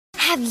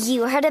Have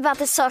you heard about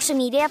the social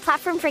media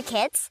platform for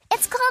kids?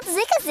 It's called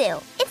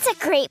Zigazoo. It's a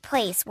great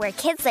place where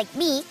kids like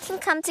me can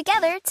come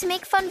together to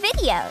make fun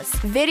videos.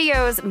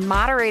 Videos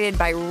moderated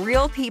by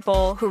real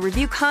people who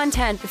review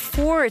content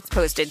before it's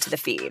posted to the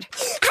feed.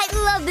 I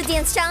love the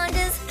dance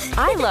challenges.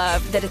 I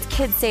love that it's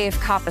kid-safe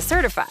COPPA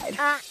certified.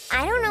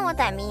 I don't know what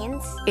that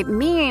means. It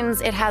means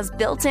it has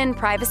built-in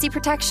privacy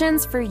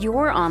protections for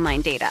your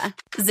online data.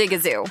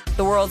 Zigazoo,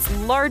 the world's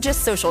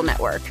largest social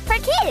network. For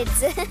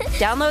kids.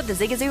 Download the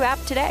Zigazoo app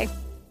today.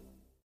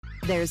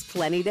 There's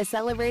plenty to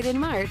celebrate in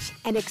March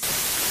and National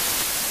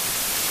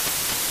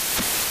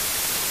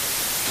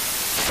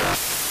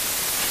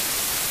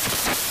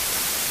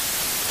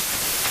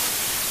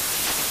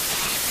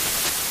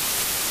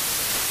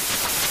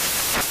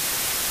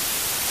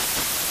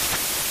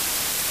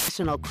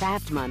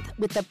Craft Month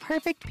with the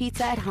perfect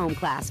pizza at home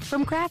class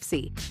from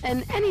Craftsy.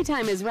 And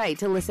anytime is right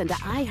to listen to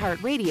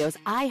iHeartRadio's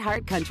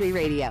iHeartCountry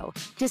Radio.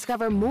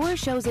 Discover more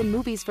shows and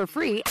movies for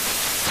free.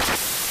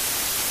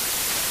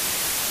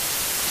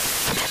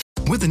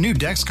 With the new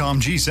Dexcom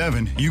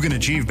G7, you can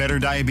achieve better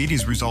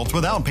diabetes results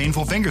without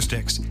painful finger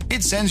sticks.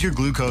 It sends your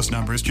glucose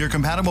numbers to your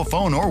compatible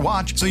phone or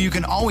watch so you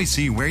can always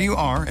see where you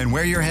are and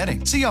where you're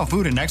heading. See how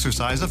food and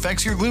exercise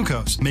affects your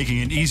glucose, making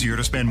it easier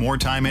to spend more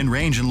time in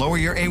range and lower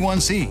your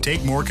A1C.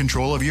 Take more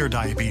control of your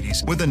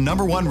diabetes with the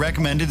 #1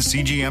 recommended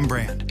CGM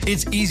brand.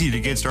 It's easy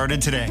to get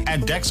started today at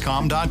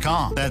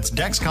Dexcom.com. That's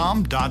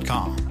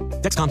Dexcom.com.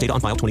 Dexcom data on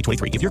file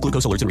 2023. If your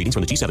glucose alerts and readings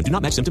from the G7 do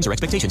not match symptoms or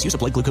expectations, use a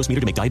blood glucose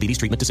meter to make diabetes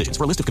treatment decisions.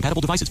 For a list of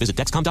compatible devices, visit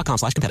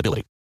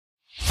Dexcom.com/compatibility.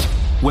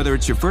 Whether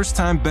it's your first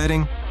time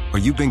betting or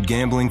you've been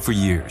gambling for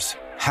years,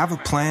 have a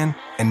plan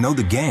and know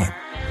the game.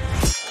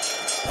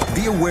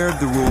 Be aware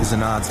of the rules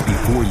and odds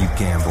before you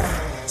gamble.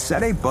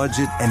 Set a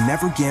budget and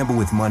never gamble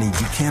with money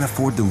you can't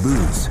afford to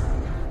lose.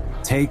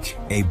 Take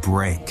a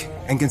break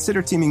and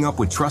consider teaming up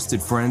with trusted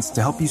friends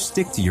to help you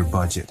stick to your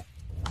budget.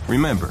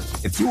 Remember,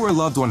 if you or a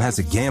loved one has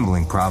a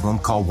gambling problem,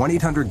 call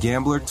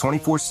 1-800-GAMBLER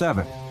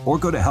 24/7 or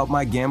go to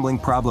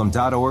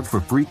helpmygamblingproblem.org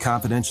for free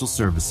confidential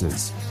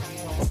services.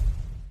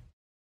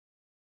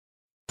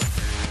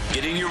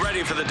 Getting you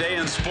ready for the day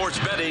in sports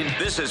betting,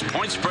 this is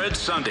Point Spread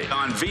Sunday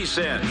on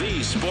VSiN,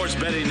 the Sports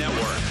Betting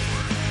Network.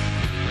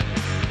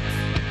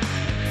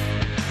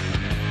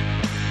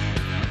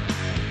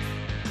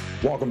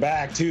 Welcome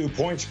back to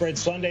Point Spread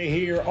Sunday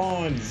here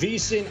on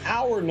VSiN,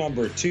 hour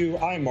number 2.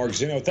 I'm Mark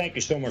Zinno. Thank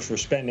you so much for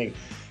spending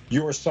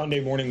your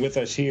Sunday morning with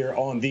us here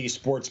on the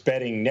Sports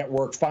Betting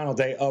Network. Final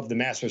day of the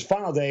Masters,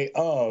 final day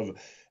of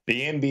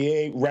the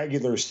NBA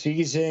regular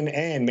season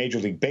and Major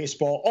League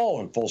Baseball all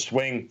in full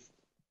swing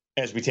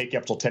as we take you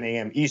up till 10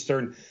 a.m.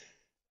 Eastern.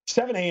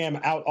 7 a.m.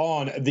 out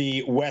on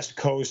the West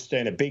Coast,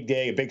 and a big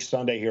day, a big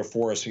Sunday here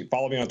for us.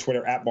 Follow me on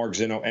Twitter at Mark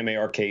Zinno,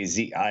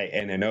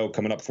 MarkZinno,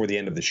 coming up for the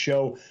end of the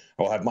show.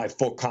 I'll have my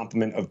full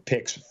complement of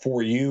picks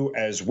for you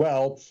as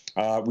well.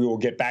 We will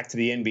get back to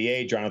the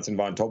NBA. Jonathan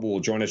Von Tobel will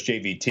join us,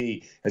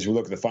 JVT, as we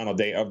look at the final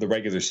day of the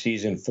regular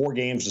season. 4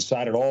 games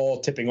decided, all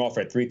tipping off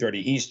at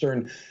 3:30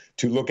 Eastern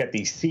to look at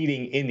the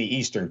seeding in the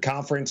Eastern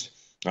Conference,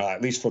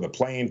 at least for the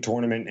play-in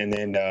tournament, and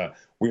then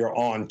we are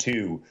on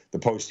to the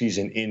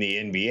postseason in the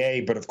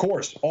NBA. But, of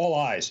course, all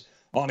eyes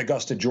on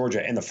Augusta,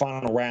 Georgia, and the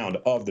final round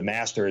of the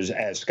Masters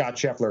as Scott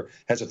Scheffler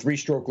has a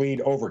 3-stroke lead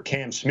over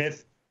Cam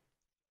Smith.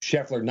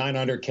 Scheffler 9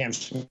 under, Cam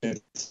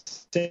Smith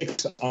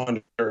 6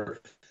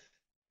 under,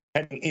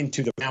 heading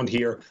into the round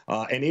here.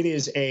 And it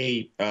is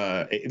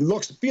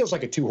feels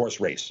like a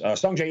 2-horse race.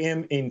 Sung Jae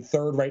Im in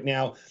third right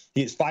now.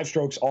 He is 5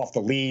 strokes off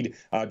the lead,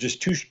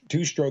 just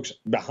two strokes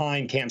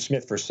behind Cam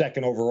Smith for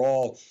second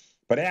overall.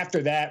 But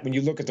after that, when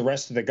you look at the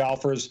rest of the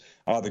golfers,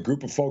 the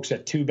group of folks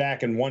at 2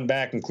 back and 1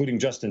 back, including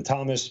Justin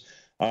Thomas,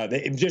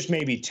 it just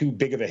may be too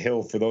big of a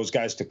hill for those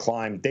guys to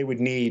climb. They would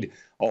need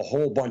a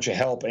whole bunch of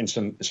help and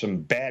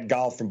some bad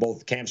golf from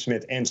both Cam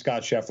Smith and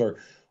Scott Scheffler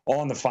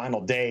on the final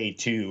day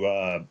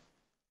to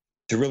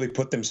really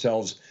put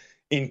themselves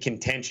in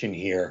contention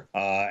here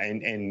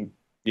and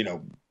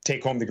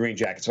take home the green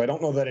jacket. So I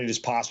don't know that it is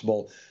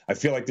possible. I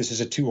feel like this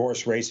is a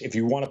 2-horse race. If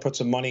you want to put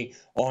some money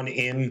on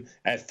Im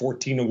at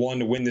 14-1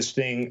 to win this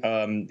thing,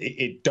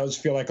 it does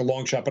feel like a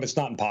long shot, but it's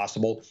not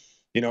impossible.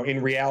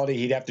 In reality,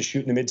 he'd have to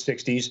shoot in the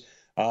mid-60s,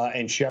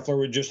 and Scheffler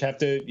would just have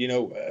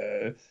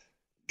to,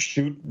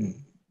 shoot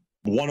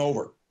 1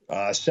 over,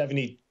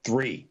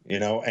 73,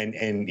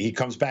 and he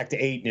comes back to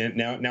 8. And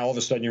now all of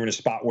a sudden you're in a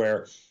spot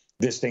where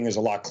this thing is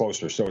a lot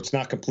closer. So it's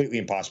not completely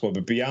impossible.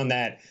 But beyond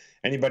that,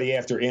 anybody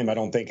after him, I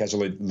don't think has a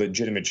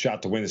legitimate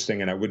shot to win this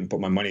thing, and I wouldn't put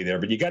my money there.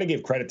 But you got to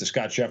give credit to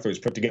Scott Scheffler, who's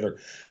put together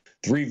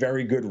 3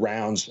 very good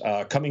rounds.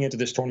 Coming into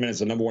this tournament as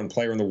the #1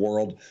 player in the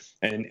world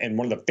and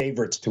one of the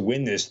favorites to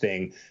win this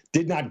thing,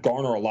 did not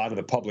garner a lot of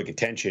the public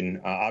attention,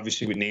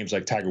 obviously with names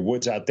like Tiger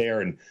Woods out there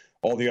and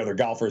all the other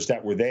golfers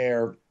that were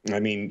there. I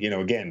mean,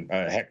 again,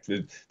 heck,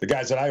 the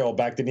guys that I hold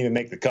back didn't even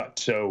make the cut.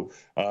 So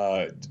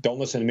don't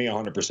listen to me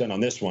 100% on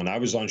this one. I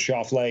was on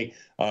Schauffele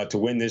to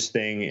win this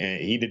thing,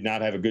 and he did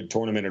not have a good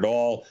tournament at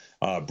all.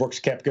 Brooks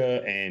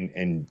Koepka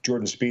and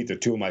Jordan Spieth are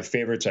two of my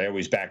favorites. I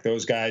always back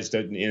those guys,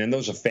 and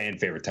those are fan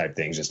favorite type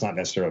things. It's not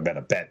necessarily about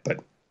a bet,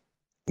 but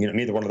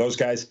neither one of those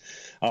guys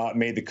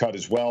made the cut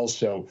as well.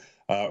 So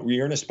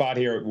we're in a spot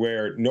here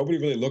where nobody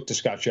really looked to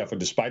Scott Scheffler,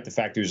 despite the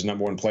fact he was the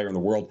number one player in the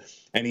world,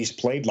 and he's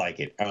played like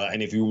it.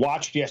 And if you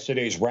watched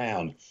yesterday's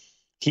round,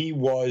 he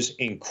was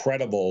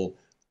incredible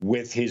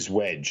with his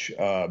wedge.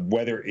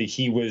 Whether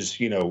he was,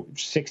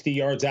 60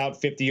 yards out,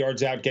 50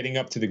 yards out, getting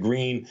up to the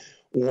green,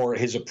 or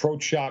his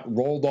approach shot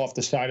rolled off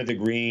the side of the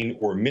green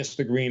or missed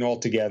the green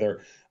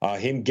altogether,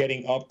 him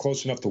getting up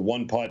close enough to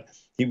one putt,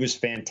 he was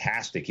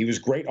fantastic. He was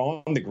great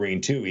on the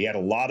green, too. He had a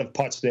lot of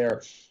putts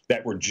there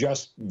that were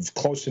just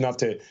close enough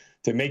to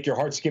make your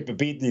heart skip a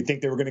beat. You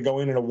think they were going to go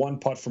in a one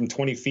putt from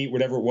 20 feet,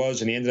 whatever it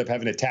was, and he ended up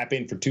having to tap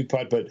in for two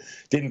putt, but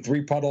didn't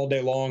three putt all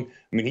day long.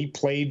 I mean, he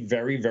played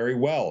very, very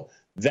well.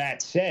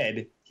 That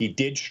said, he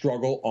did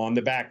struggle on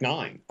the back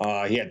nine.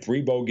 He had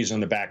 3 bogeys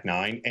on the back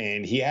nine,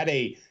 and he had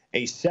a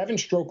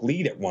 7-stroke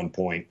lead at one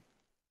point,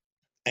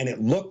 and it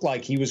looked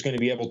like he was going to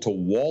be able to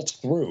waltz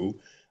through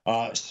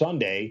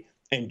Sunday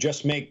and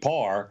just make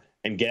par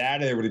and get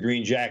out of there with a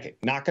green jacket.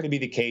 Not going to be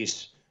the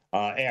case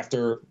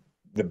after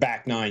the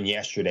back nine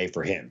yesterday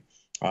for him.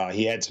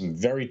 He had some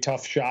very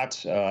tough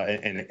shots,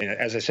 and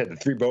as I said, the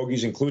 3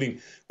 bogeys, including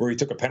where he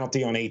took a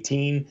penalty on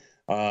 18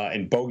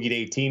 and bogeyed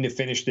 18 to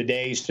finish the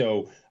day.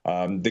 So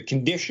the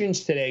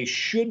conditions today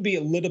should be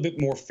a little bit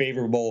more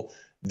favorable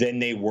than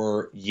they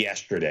were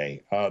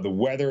yesterday. The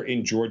weather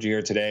in Georgia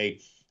here today,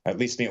 at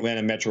least in the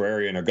Atlanta metro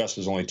area, and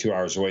Augusta's only 2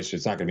 hours away, so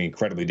it's not going to be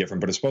incredibly different,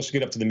 but it's supposed to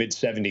get up to the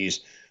mid-70s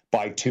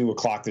by 2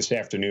 o'clock this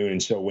afternoon.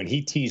 And so when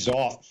he tees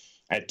off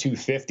at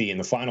 2:50 in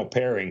the final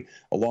pairing,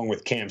 along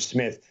with Cam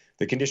Smith,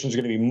 the conditions are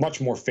going to be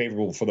much more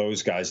favorable for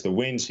those guys. The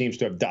wind seems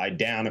to have died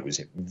down. It was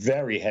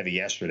very heavy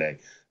yesterday. It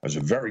was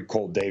a very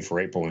cold day for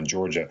April in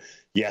Georgia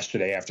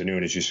yesterday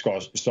afternoon, as you saw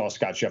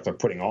Scott Scheffler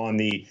putting on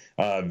the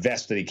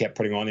vest that he kept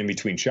putting on in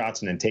between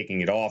shots and then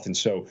taking it off. And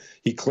so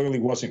he clearly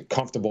wasn't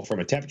comfortable from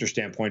a temperature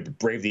standpoint, but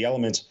braved the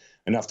elements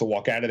enough to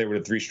walk out of there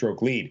with a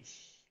 3-stroke lead.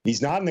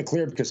 He's not in the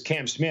clear because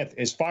Cam Smith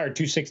has fired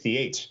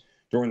 268s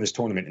during this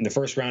tournament in the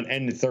first round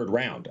and the third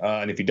round.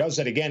 And if he does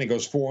that again, it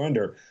goes 4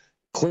 under.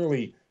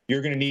 Clearly,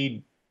 you're going to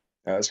need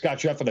Scott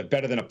Scheffler to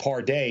better than a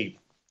par day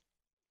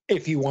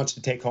if he wants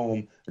to take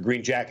home a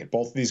green jacket.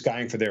 Both of these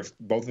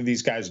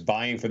guys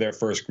vying for their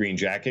first green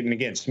jacket. And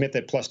again, Smith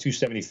at plus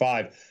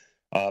 275.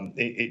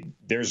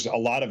 There's a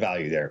lot of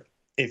value there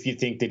if you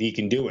think that he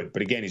can do it.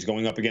 But again, he's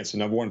going up against the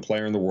number one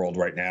player in the world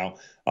right now,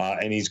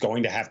 and he's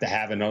going to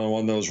have another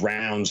one of those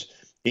rounds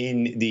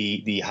in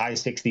the high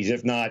 60s,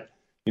 if not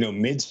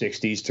mid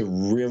 60s, to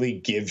really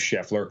give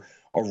Scheffler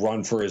a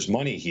run for his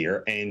money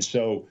here. And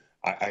so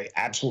I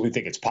absolutely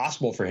think it's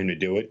possible for him to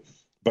do it.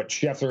 But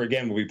Scheffler,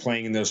 again, will be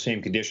playing in those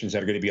same conditions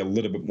that are going to be a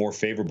little bit more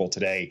favorable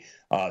today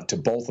to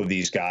both of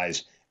these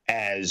guys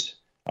as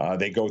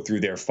they go through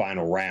their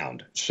final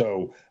round.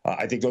 So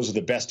I think those are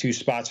the best 2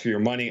 spots for your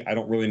money. I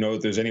don't really know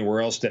if there's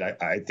anywhere else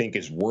that I think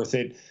is worth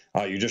it.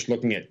 You're just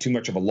looking at too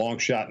much of a long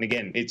shot. And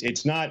again,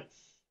 it's not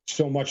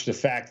so much the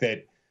fact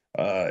that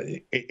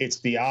it's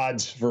the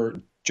odds for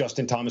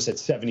Justin Thomas at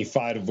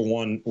 75 to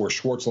 1 or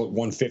Schwartzel at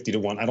 150 to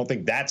 1. I don't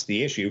think that's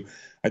the issue.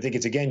 I think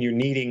it's, again, you're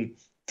needing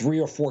 3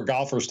 or 4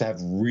 golfers to have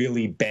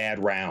really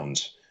bad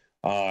rounds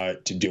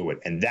to do it.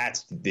 And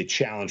that's the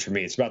challenge for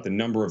me. It's about the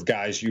number of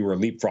guys you were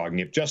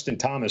leapfrogging. If Justin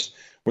Thomas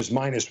was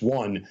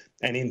 -1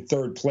 and in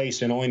third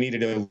place and only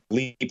needed to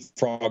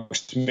leapfrog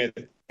Smith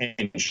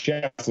and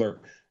Scheffler,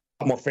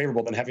 more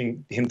favorable than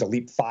having him to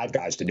leap 5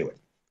 guys to do it.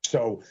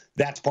 So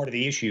that's part of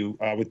the issue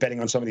with betting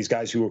on some of these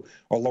guys who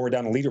are lower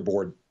down the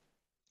leaderboard.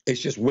 It's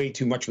just way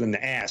too much for them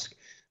to ask,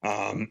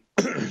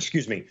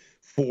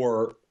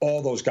 for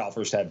all those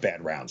golfers to have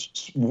bad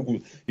rounds.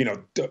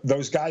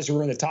 Those guys who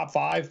are in the top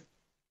 5,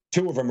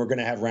 2 of them are going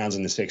to have rounds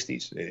in the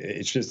 60s.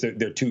 It's just that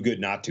they're too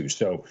good not to.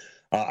 So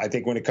I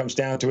think when it comes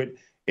down to it,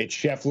 it's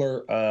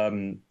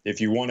Scheffler.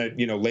 If you want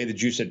to, lay the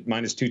juice at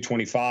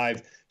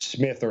 -225,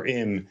 Smith or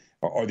Im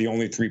are the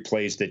only 3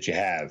 plays that you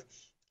have.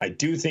 I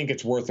do think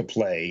it's worth a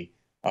play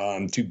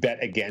to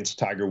bet against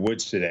Tiger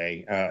Woods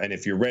today. And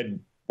if you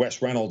read Wes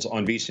Reynolds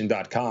on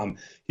VSiN.com,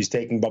 he's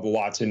taking Bubba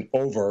Watson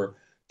over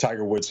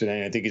Tiger Woods today,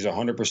 and I think he's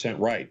 100%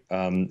 right.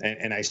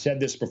 And I said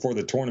this before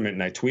the tournament,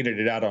 and I tweeted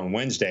it out on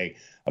Wednesday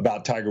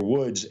about Tiger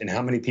Woods and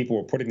how many people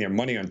were putting their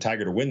money on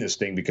Tiger to win this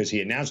thing, because he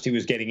announced he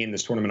was getting in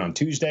this tournament on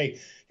Tuesday.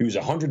 He was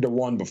 100 to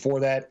 1 before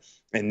that,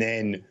 and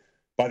then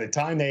by the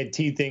time they had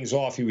teed things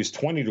off, he was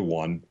 20 to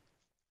 1.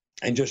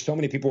 And just so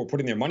many people were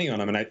putting their money on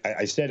him. And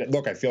I said,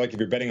 look, I feel like if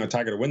you're betting on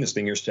Tiger to win this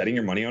thing, you're setting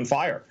your money on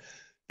fire,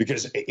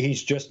 because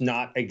he's just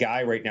not a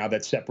guy right now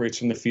that separates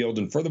from the field.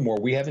 And furthermore,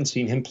 we haven't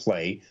seen him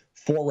play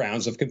 4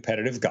 rounds of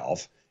competitive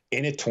golf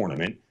in a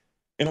tournament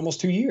in almost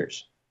 2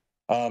 years.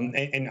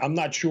 And I'm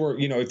not sure,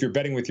 if you're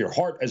betting with your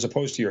heart as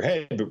opposed to your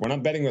head, but when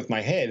I'm betting with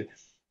my head,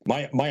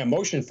 my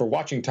emotion for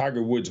watching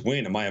Tiger Woods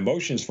win, and my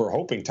emotions for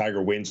hoping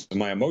Tiger wins, and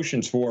my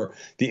emotions for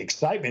the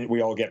excitement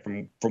we all get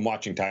from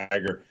watching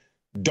Tiger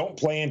don't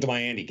play into my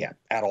handicap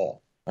at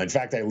all. In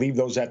fact, I leave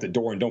those at the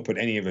door and don't put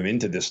any of them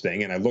into this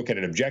thing. And I look at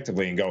it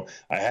objectively and go,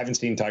 I haven't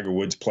seen Tiger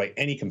Woods play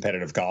any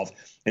competitive golf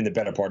in the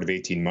better part of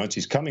 18 months.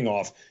 He's coming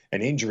off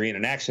an injury and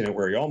an accident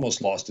where he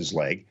almost lost his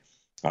leg.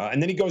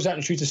 And then he goes out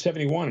and shoots a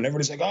 71, and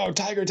everybody's like, oh,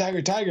 Tiger,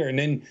 Tiger, Tiger. And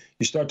then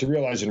you start to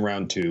realize in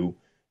round 2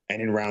 and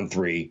in round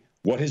 3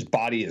 what his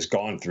body has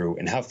gone through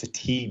and how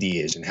fatigued he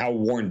is and how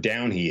worn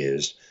down he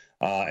is,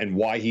 and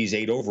why he's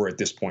 8 over at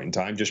this point in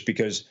time, just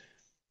because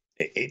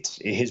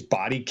his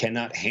body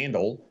cannot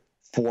handle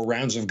 4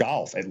 rounds of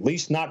golf, at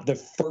least not the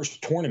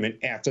first tournament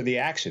after the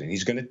accident.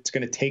 It's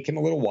going to take him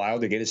a little while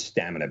to get his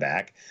stamina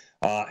back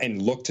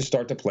and look to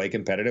start to play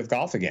competitive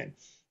golf again.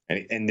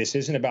 And this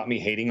isn't about me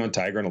hating on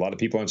Tiger, and a lot of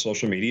people on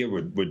social media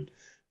would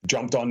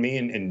jumped on me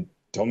and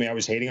told me I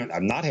was hating on.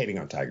 I'm not hating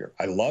on Tiger.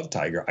 I love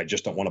Tiger. I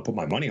just don't want to put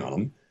my money on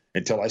him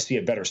until I see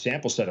a better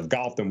sample set of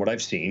golf than what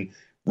I've seen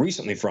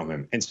recently from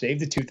him. And save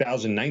the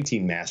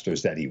 2019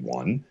 Masters that he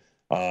won.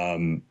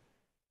 In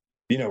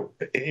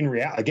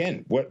reality,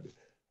 again,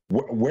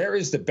 where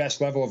is the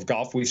best level of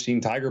golf we've seen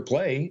Tiger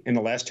play in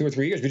the last 2 or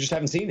 3 years? We just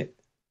haven't seen it.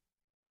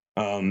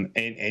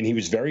 And he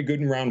was very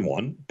good in round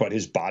 1, but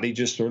his body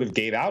just sort of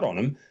gave out on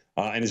him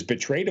and has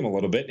betrayed him a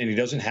little bit. And he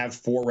doesn't have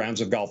 4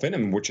 rounds of golf in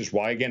him, which is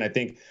why, again, I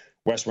think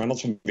Wes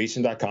Reynolds from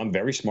VSiN.com,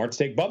 very smart to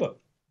take Bubba.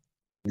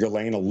 You're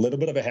laying a little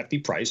bit of a hefty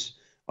price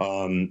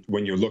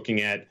when you're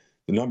looking at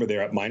the number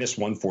there at minus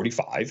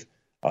 145.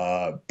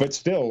 But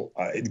still,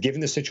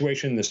 given the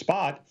situation in the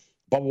spot,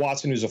 Bubba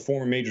Watson, who's a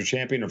former major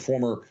champion or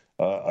former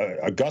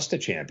Augusta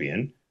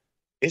champion,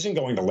 isn't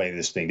going to lay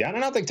this thing down. I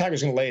don't think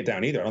Tiger's going to lay it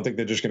down either. I don't think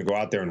they're just going to go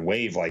out there and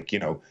wave like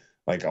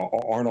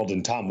Arnold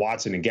and Tom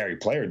Watson and Gary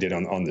Player did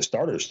on the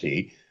starters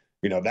tee.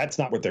 That's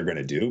not what they're going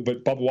to do.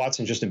 But Bubba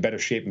Watson's just in better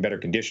shape and better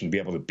condition to be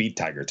able to beat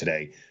Tiger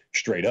today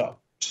straight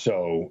up.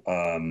 So,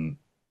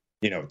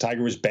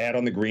 Tiger was bad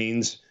on the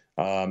greens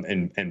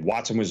and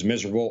Watson was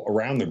miserable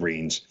around the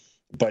greens.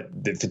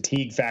 But the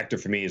fatigue factor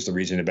for me is the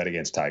reason to bet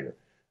against Tiger.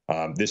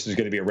 This is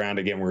going to be a round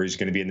again where he's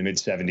going to be in the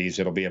mid-70s.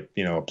 It'll be a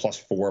 +4,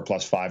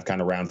 +5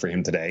 kind of round for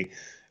him today.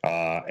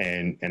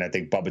 And I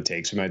think Bubba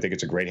takes him. I think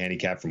it's a great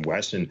handicap from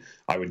Wes, and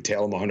I would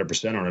tail him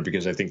 100% on it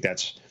because I think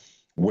that's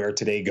where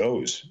today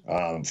goes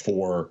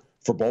for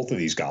both of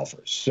these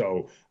golfers.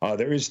 So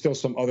there is still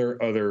some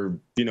other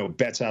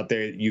bets out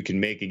there you can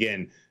make.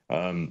 Again,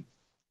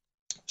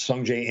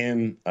 Sungjae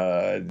Im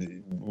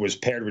was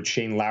paired with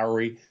Shane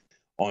Lowry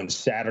on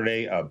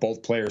Saturday.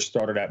 Both players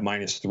started at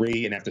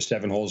 -3, and after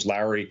 7 holes,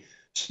 Lowry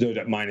stood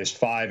at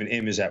 -5, and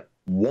Im is at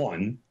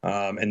 1,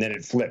 and then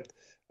it flipped.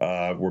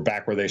 We're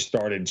back where they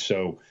started.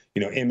 So,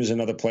 Im is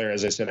another player,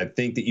 as I said, I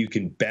think that you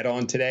can bet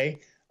on today,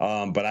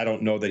 but I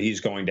don't know that he's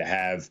going to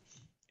have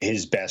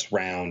his best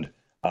round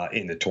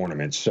in the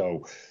tournament.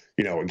 So,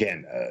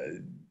 again,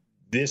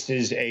 this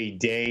is a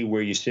day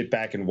where you sit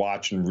back and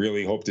watch and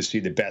really hope to see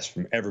the best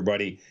from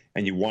everybody,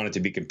 and you want it to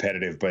be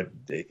competitive, but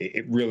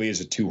it really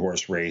is a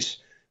 2-horse race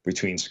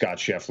between Scott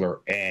Scheffler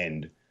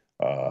and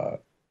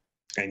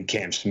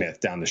Cam Smith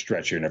down the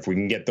stretch here. And if we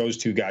can get those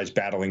 2 guys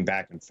battling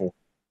back and forth,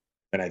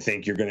 then I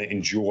think you're going to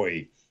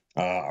enjoy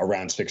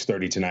around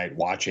 6:30 tonight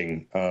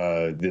watching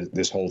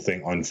this whole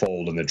thing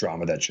unfold and the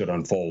drama that should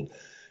unfold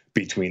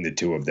between the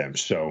 2 of them.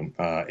 So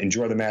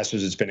enjoy the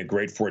Masters. It's been a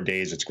great 4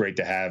 days. It's great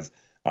to have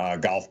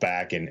golf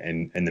back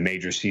and the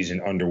major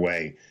season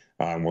underway.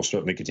 We'll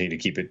certainly continue to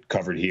keep it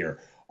covered here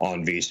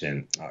on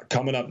VSiN.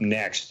 Coming up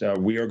next,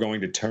 we are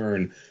going to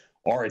turn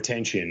our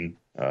attention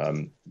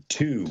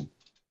to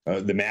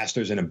the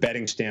Masters in a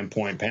betting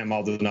standpoint. Pam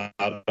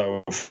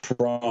Maldonado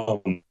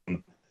from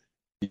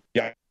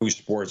Yahoo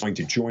Sports is going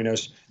to join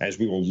us as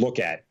we will look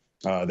at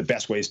the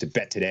best ways to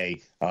bet today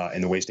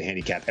and the ways to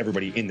handicap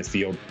everybody in the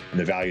field and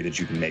the value that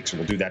you can make. So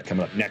we'll do that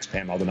coming up next.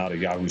 Pam Maldonado,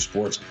 Yahoo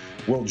Sports,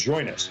 will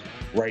join us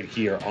right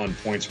here on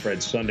Point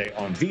Spread Sunday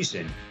on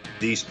VSiN,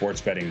 the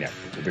Sports Betting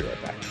Network. We'll be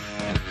right back.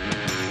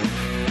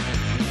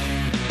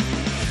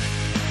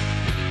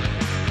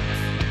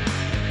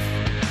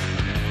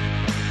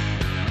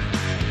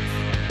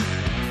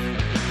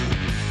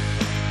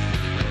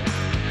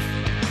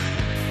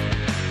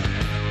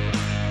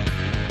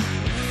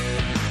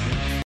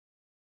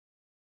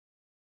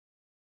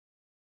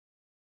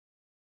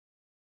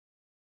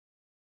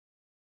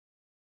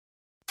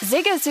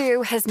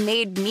 Zigazoo has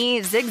made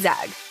me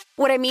zigzag.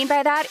 What I mean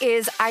by that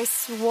is I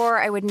swore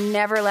I would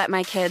never let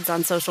my kids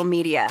on social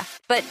media,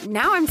 but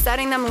now I'm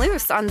setting them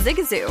loose on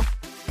Zigazoo.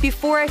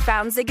 Before I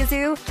found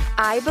Zigazoo,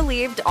 I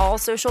believed all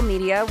social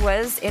media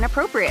was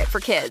inappropriate for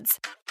kids.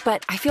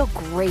 But I feel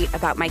great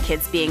about my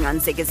kids being on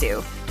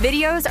Zigazoo.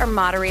 Videos are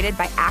moderated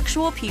by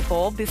actual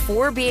people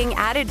before being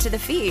added to the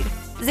feed.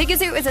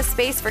 Zigazoo is a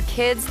space for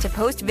kids to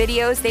post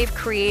videos they've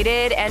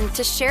created and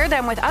to share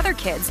them with other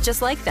kids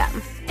just like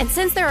them. And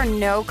since there are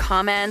no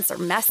comments or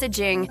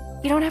messaging,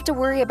 You don't have to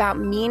worry about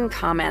mean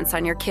comments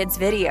on your kids'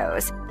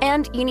 videos.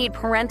 And you need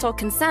parental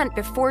consent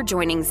before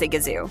joining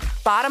Zigazoo.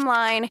 Bottom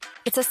line,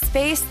 it's a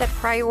space that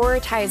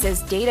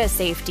prioritizes data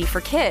safety for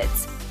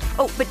kids.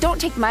 Oh, but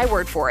don't take my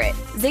word for it.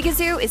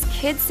 Zigazoo is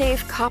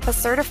KidSafe COPPA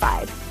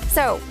certified.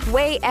 So,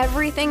 weigh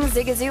everything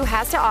Zigazoo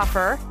has to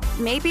offer.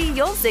 Maybe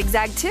you'll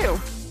zigzag too.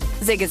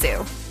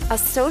 Zigazoo, a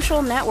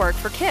social network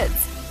for kids.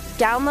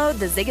 Download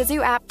the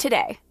Zigazoo app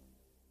today.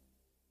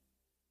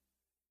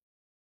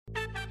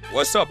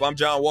 What's up? I'm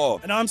John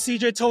Wall. And I'm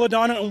CJ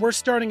Toledano, and we're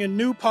starting a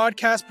new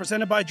podcast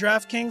presented by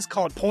DraftKings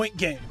called Point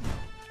Game.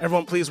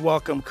 Everyone, please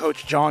welcome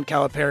Coach John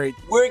Calipari.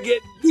 We're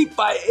getting beat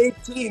by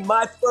 18.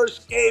 My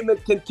first game in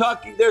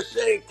Kentucky, they're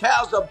saying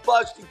Cal's a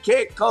bust. He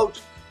can't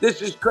coach.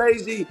 This is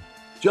crazy.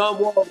 John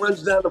Wall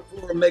runs down the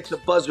floor and makes a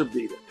buzzer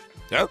beater.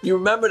 Yep. You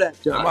remember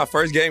that, John? That's my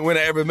first game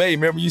winner I ever made.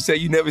 Remember you said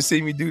you never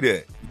see me do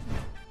that.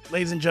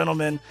 Ladies and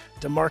gentlemen,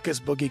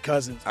 DeMarcus Boogie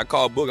Cousins. I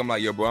called Boog. I'm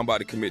like, yo, bro, I'm about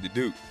to commit to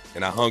Duke.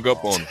 And I hung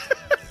up on him.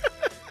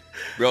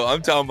 Bro,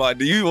 I'm talking about,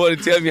 do you want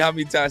to tell me how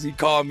many times he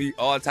called me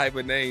all type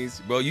of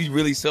names? Bro, you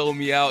really sold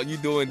me out. You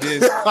doing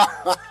this.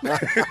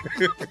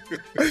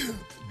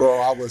 Bro,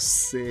 I was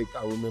sick.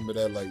 I remember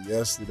that like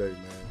yesterday,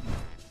 man.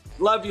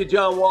 Love you,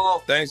 John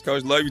Wall. Thanks,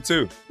 Coach. Love you,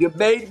 too. You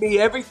made me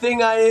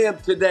everything I am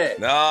today.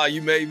 Nah,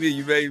 you made me.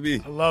 You made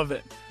me. I love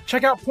it.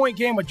 Check out Point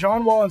Game with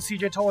John Wall and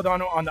CJ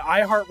Toledano on the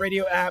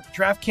iHeartRadio app,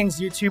 DraftKings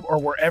YouTube, or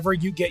wherever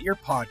you get your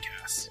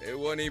podcasts. It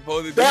wasn't even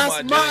supposed to be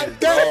That's my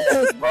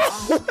dance, bro.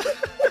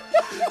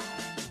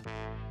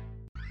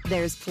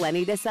 There's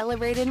plenty to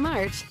celebrate in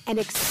March and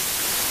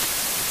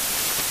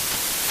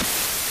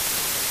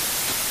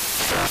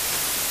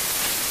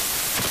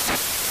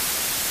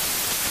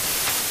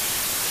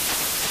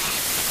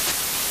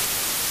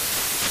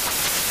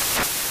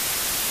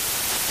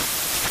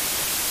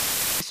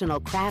National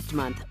Craft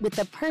Month with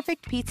the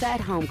perfect pizza at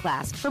home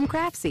class from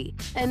Craftsy.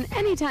 And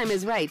anytime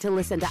is right to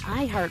listen to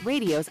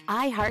iHeartRadio's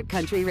iHeart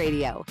Country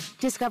Radio.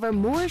 Discover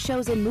more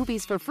shows and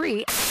movies for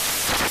free.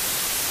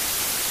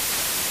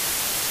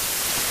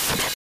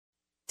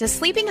 Does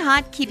sleeping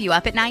hot keep you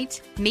up at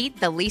night? Meet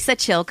the Leesa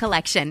Chill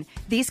Collection.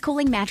 These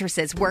cooling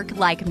mattresses work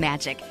like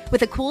magic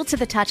with a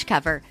cool-to-the-touch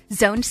cover,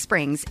 zoned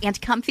springs,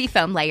 and comfy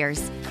foam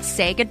layers.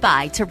 Say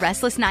goodbye to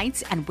restless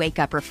nights and wake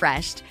up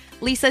refreshed.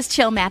 Leesa's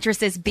Chill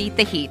mattresses beat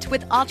the heat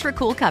with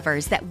ultra-cool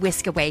covers that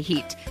whisk away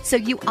heat, so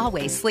you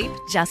always sleep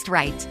just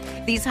right.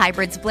 These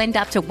hybrids blend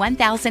up to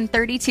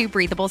 1,032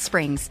 breathable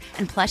springs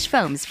and plush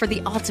foams for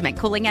the ultimate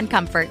cooling and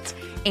comfort.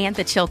 And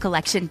the Chill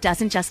Collection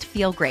doesn't just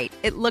feel great,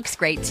 it looks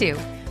great too,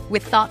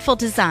 with thoughtful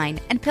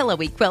design and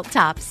pillowy quilt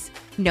tops.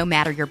 No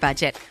matter your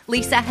budget,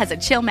 Leesa has a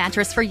Chill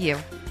mattress for you.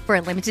 For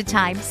a limited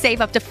time,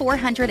 save up to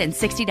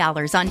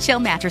 $460 on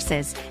Chill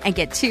mattresses and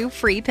get 2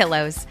 free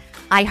pillows.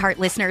 iHeart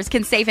listeners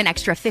can save an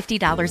extra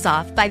 $50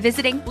 off by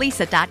visiting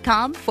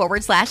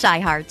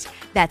leesa.com/iHeart.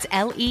 That's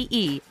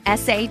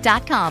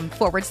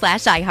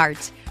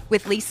LEESA.com/iHeart.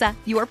 With Leesa,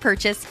 your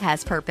purchase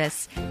has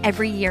purpose.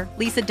 Every year,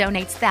 Leesa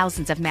donates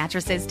thousands of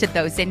mattresses to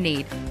those in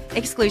need.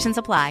 Exclusions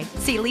apply.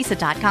 See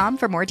leesa.com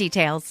for more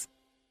details.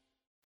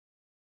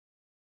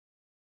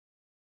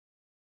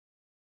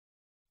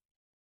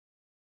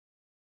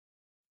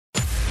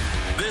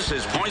 This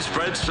is Point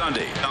Spread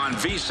Sunday on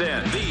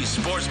VSiN, the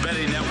Sports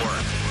Betting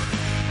Network.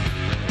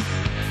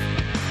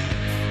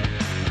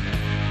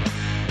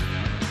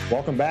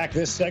 Welcome back.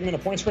 This segment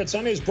of Point Spread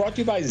Sunday is brought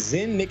to you by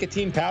Zyn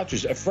Nicotine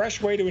Pouches, a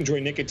fresh way to enjoy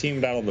nicotine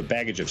without all the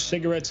baggage of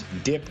cigarettes,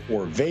 dip,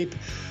 or vape.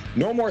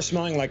 No more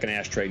smelling like an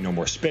ashtray, no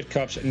more spit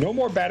cups, no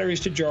more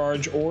batteries to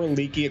charge or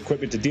leaky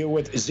equipment to deal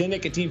with. Zyn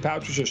Nicotine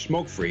Pouches are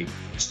smoke-free,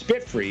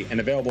 spit-free, and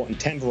available in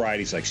 10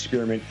 varieties like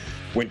spearmint,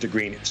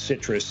 wintergreen,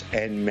 citrus,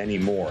 and many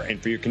more.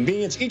 And for your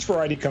convenience, each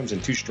variety comes in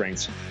 2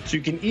 strengths, so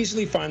you can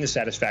easily find the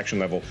satisfaction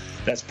level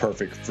that's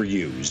perfect for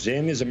you.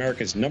 Zyn is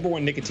America's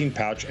 #1 nicotine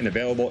pouch and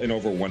available in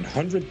over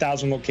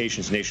 100,000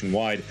 locations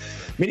nationwide,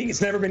 meaning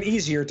it's never been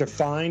easier to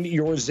find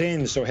your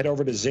Zyn. So head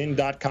over to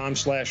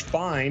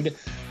zyn.com/find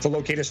to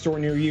locate a store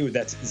near you.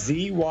 That's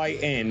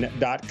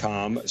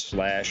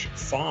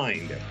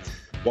ZYN.com/find.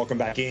 Welcome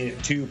back in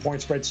to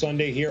Point Spread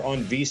Sunday here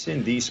on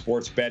VSiN, the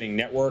Sports Betting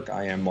Network.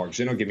 I am Mark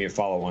Zinno. Give me a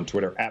follow on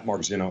Twitter at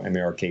Mark Zinno,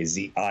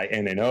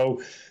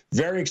 MarkZinno.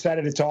 Very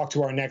excited to talk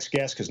to our next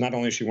guest because not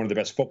only is she one of the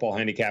best football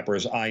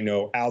handicappers I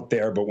know out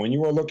there, but when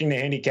you are looking to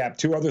handicap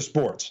 2 other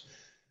sports,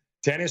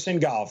 tennis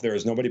and golf, there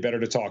is nobody better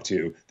to talk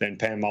to than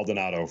Pam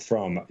Maldonado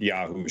from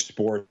Yahoo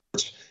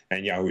Sports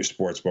and Yahoo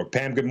Sportsbook.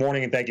 Pam, good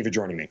morning and thank you for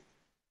joining me.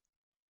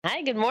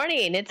 Hi, good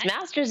morning. It's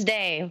Masters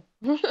Day.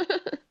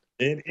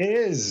 It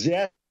is,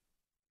 yeah.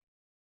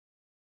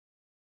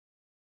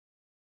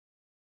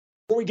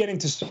 Before we get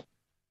into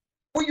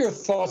what are your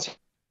thoughts?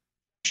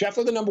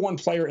 Scheffler, the #1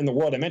 player in the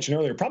world, I mentioned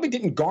earlier, probably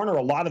didn't garner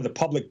a lot of the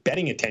public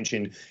betting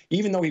attention,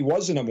 even though he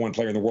was the #1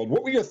 player in the world.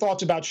 What were your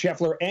thoughts about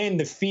Scheffler and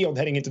the field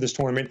heading into this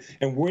tournament,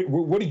 and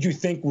what did you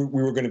think we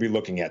were going to be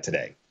looking at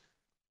today?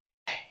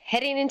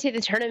 Heading into the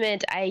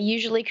tournament, I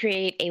usually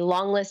create a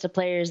long list of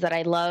players that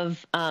I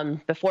love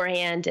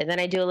beforehand, and then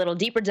I do a little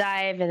deeper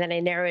dive, and then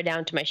I narrow it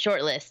down to my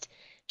short list.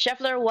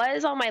 Scheffler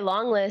was on my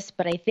long list,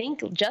 but I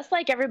think just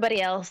like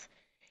everybody else,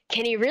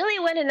 can he really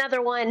win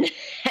another one?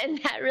 And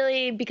that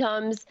really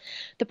becomes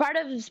the part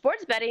of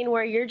sports betting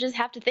where you just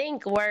have to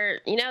think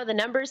where, the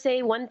numbers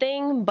say one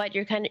thing, but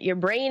your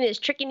brain is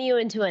tricking you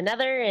into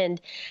another.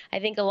 And I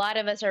think a lot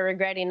of us are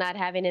regretting not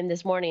having him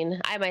this morning.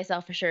 I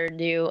myself for sure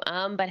do.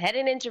 But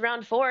heading into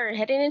round 4,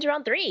 heading into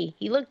round 3,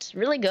 he looked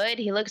really good.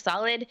 He looked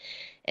solid.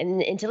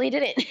 And until he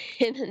didn't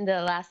in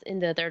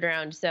the third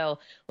round. So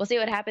we'll see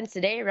what happens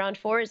today. Round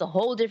 4 is a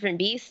whole different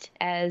beast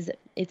as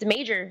it's a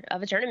major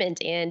of a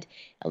tournament and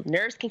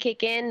nerves can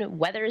kick in.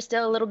 Weather is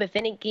still a little bit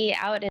finicky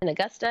out in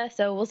Augusta.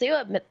 So we'll see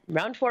what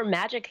round 4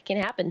 magic can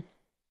happen.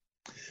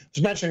 I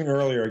was mentioning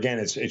earlier, again,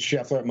 it's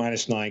Scheffler at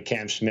 -9,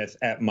 Cam Smith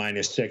at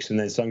 -6, and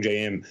then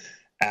Sungjae Im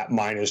at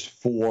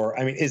 -4.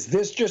 I mean, is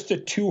this just a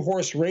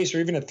 2-horse race or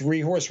even a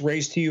 3-horse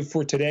race to you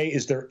for today?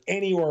 Is there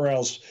anywhere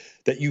else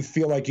that you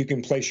feel like you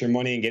can place your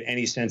money and get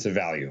any sense of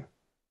value?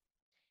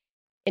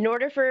 In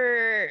order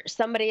for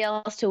somebody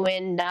else to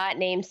win, not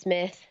named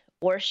Smith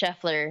or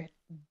Scheffler,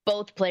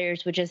 both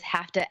players would just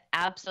have to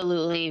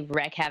absolutely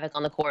wreak havoc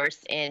on the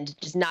course and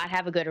just not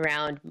have a good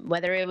round,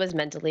 whether it was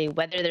mentally,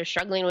 whether they're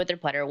struggling with their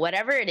putter,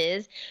 whatever it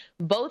is,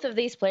 both of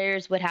these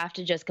players would have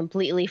to just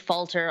completely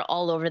falter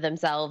all over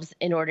themselves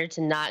in order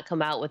to not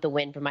come out with a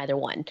win from either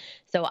one.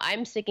 So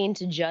I'm sticking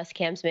to just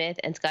Cam Smith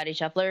and Scottie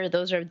Scheffler.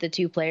 Those are the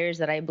two players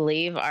that I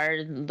believe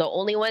are the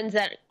only ones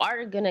that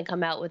are going to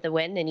come out with a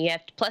win. And you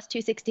have plus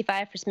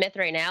 265 for Smith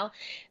right now,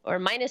 or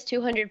minus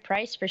 200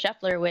 price for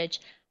Scheffler, which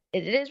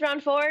it is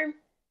round 4.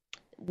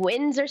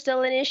 Wins are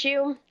still an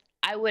issue.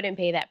 I wouldn't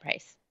pay that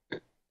price.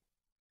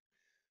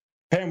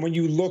 Pam, when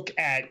you look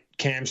at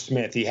Cam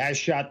Smith, he has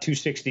shot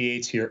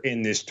 268s here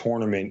in this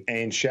tournament,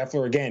 and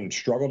Scheffler, again,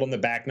 struggled on the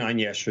back 9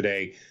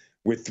 yesterday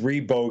with 3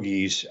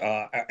 bogeys.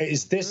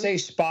 Is this a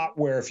spot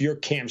where if you're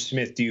Cam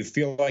Smith, do you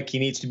feel like he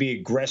needs to be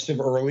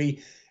aggressive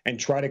early and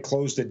try to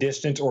close the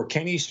distance, or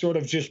can he sort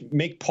of just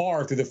make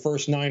par through the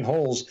first 9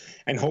 holes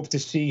and hope to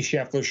see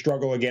Scheffler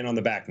struggle again on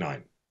the back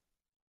 9?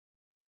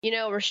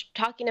 We're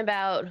talking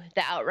about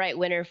the outright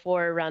winner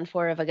for round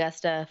 4 of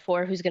Augusta,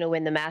 for who's going to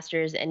win the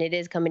Masters, and it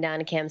is coming down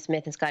to Cam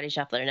Smith and Scottie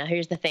Scheffler. Now,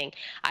 here's the thing.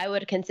 I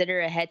would consider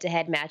a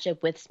head-to-head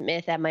matchup with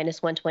Smith at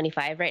minus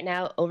 125 right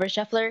now over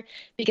Scheffler,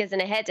 because in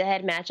a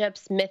head-to-head matchup,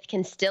 Smith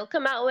can still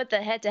come out with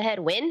a head-to-head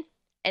win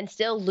and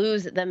still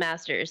lose the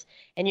Masters.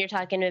 And you're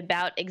talking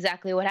about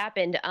exactly what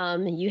happened.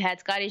 You had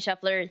Scottie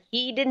Scheffler.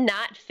 He did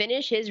not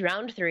finish his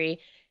round 3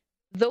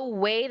 the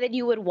way that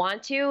you would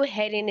want to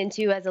heading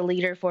into as a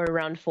leader for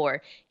round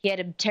 4. He had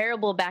a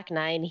terrible back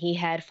 9. He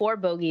had 4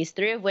 bogeys,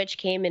 3 of which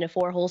came in a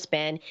 4-hole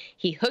span.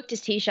 He hooked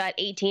his tee shot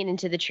 18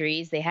 into the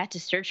trees. They had to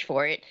search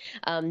for it.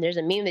 There's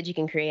a meme that you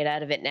can create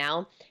out of it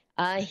now.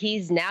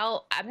 He's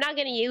now, I'm not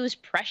going to use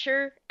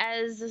pressure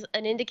as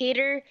an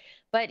indicator,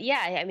 but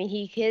yeah, I mean,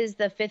 he is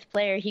the 5th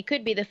player. He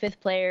could be the 5th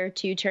player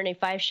to turn a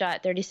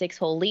 5-shot,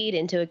 36-hole lead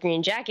into a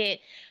green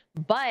jacket.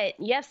 But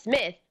you have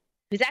Smith,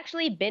 who's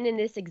actually been in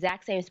this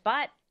exact same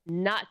spot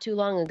not too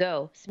long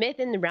ago. Smith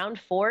in the round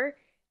 4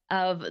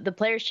 of the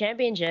Players'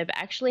 Championship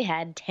actually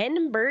had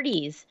 10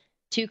 birdies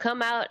to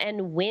come out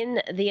and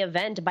win the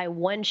event by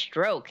 1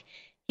 stroke.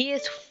 He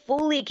is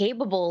fully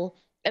capable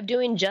of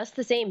doing just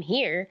the same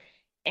here.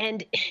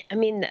 And I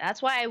mean,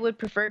 that's why I would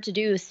prefer to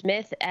do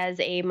Smith as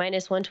a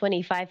minus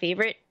 125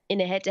 favorite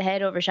in a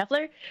head-to-head over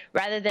Scheffler,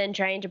 rather than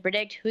trying to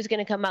predict who's going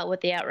to come out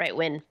with the outright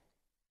win.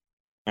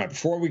 All right,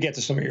 before we get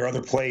to some of your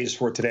other plays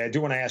for today, I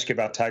do want to ask you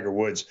about Tiger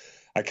Woods.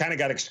 I kind of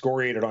got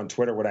excoriated on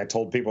Twitter when I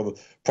told people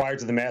prior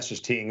to the Masters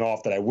teeing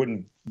off that I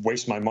wouldn't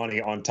waste my money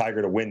on Tiger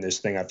to win this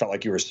thing. I felt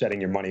like you were setting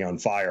your money on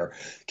fire,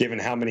 given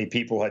how many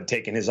people had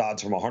taken his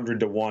odds from 100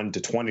 to 1 to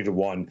 20 to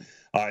 1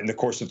 in the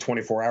course of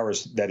 24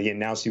 hours that he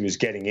announced he was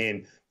getting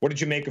in. What did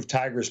you make of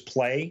Tiger's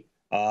play?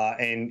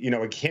 And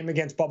him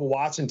against Bubba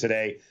Watson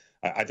today.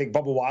 I think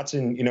Bubba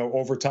Watson,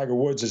 over Tiger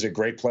Woods is a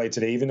great play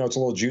today, even though it's a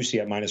little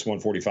juicy at minus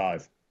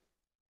 145.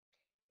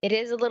 It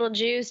is a little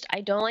juiced.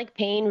 I don't like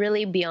paying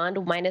really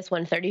beyond minus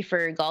 130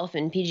 for golf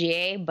and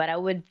PGA, but I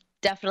would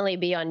definitely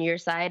be on your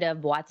side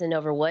of Watson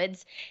over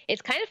Woods.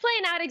 It's kind of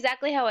playing out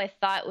exactly how I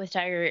thought with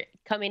Tiger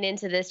coming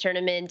into this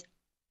tournament.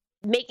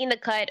 Making the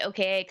cut,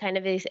 okay, I kind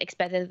of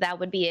expected that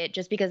would be it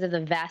just because of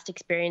the vast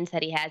experience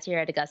that he has here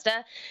at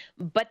Augusta.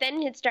 But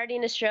then it's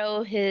starting to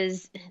show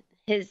his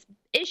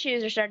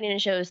issues are starting to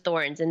show his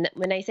thorns. And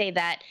when I say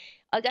that,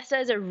 Augusta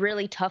is a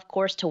really tough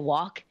course to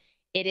walk.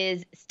 It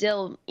is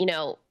still,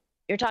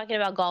 you're talking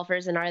about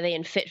golfers and are they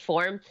in fit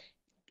form?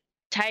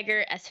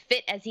 Tiger, as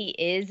fit as he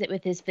is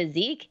with his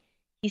physique,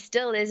 he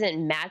still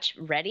isn't match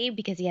ready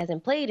because he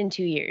hasn't played in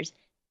 2 years.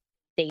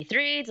 Day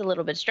 3, it's a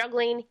little bit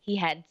struggling. He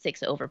had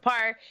 6 over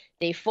par.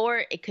 Day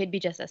 4, it could be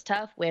just as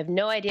tough. We have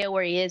no idea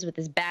where he is with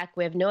his back.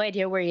 We have no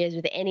idea where he is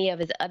with any of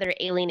his other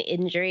ailing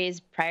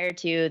injuries prior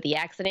to the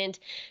accident.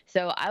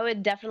 So I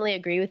would definitely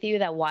agree with you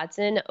that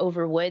Watson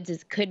over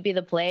Woods could be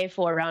the play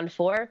for round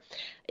 4.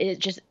 It's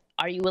just,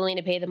 are you willing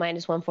to pay the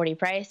minus 140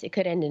 price? It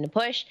could end in a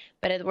push.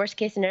 But at the worst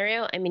case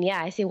scenario, I mean,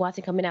 yeah, I see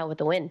Watson coming out with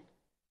the win.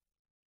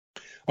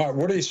 All right,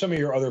 what are some of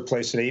your other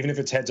plays today? Even if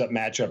it's heads-up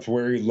matchups,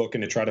 where are you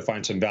looking to try to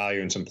find some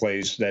value and some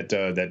plays that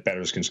that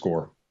bettors can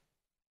score?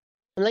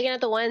 I'm looking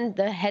at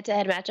the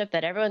head-to-head matchup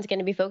that everyone's going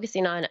to be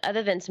focusing on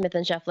other than Smith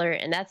and Scheffler,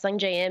 and that's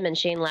Sungjae Im and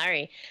Shane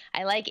Lowry.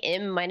 I like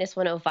Im minus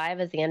 105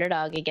 as the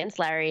underdog against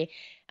Lowry.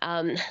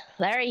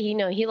 Lowry,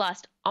 he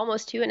lost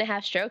almost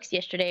 2.5 strokes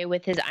yesterday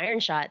with his iron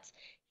shots.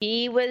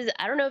 He was,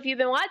 I don't know if you've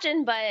been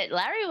watching, but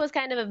Lowry was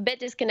kind of a bit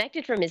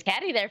disconnected from his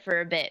caddy there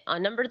for a bit.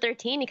 On number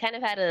 13, he kind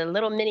of had a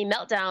little mini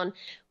meltdown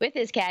with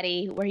his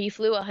caddy where he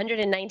flew a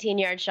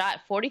 119-yard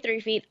shot,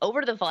 43 feet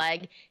over the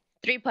flag,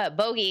 3-putt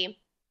bogey,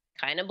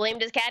 kind of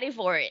blamed his caddy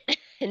for it.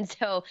 And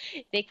so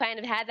they kind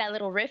of had that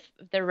little riff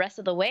the rest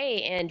of the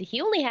way, and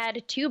he only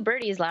had 2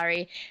 birdies,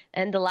 Lowry,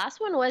 and the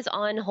last one was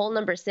on hole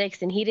number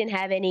 6, and he didn't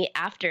have any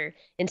after.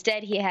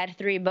 Instead, he had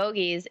 3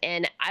 bogeys,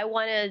 and I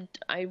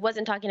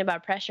wasn't talking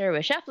about pressure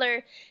with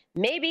Scheffler.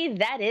 Maybe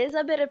that is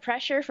a bit of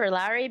pressure for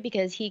Lowry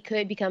because he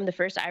could become the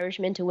first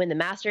Irishman to win the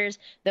Masters,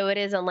 though it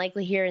is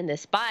unlikely here in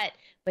this spot.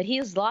 But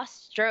he's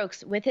lost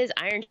strokes with his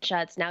iron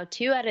shots now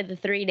 2 out of the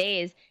 3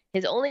 days.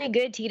 His only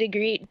good tee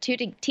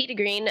to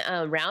green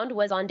round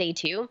was on day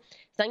 2.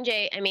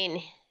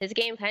 Sungjae, his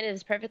game kind of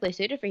is perfectly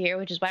suited for here,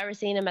 which is why we're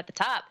seeing him at the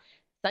top.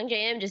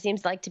 Sungjae Im just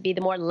seems like to be the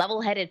more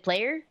level-headed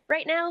player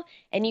right now,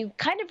 and you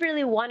kind of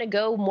really want to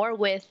go more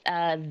with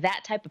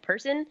that type of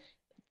person,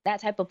 that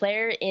type of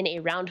player in a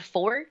round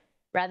 4,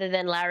 rather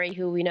than Lowry,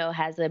 who we know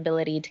has the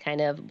ability to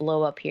kind of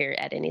blow up here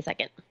at any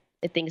second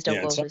if things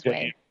don't go his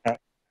way.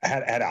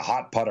 Had a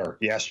hot putter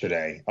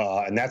yesterday,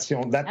 and that's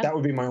that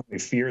would be my only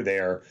fear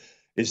there,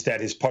 is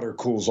that his putter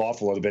cools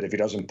off a little bit if he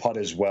doesn't putt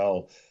as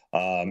well.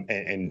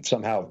 And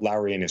somehow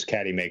Lowry and his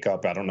caddy make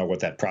up. I don't know what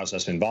that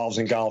process involves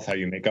in golf, how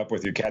you make up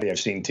with your caddy. I've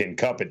seen Tin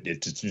Cup.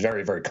 It's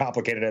very, very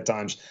complicated at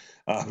times.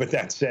 But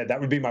that said, that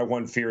would be my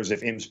one fear, is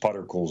if Im's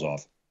putter cools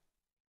off.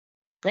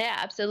 Yeah,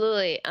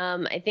 absolutely.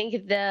 I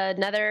think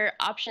another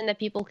option that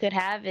people could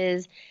have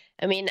is,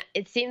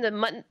 it seems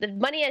the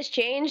money has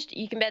changed.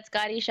 You can bet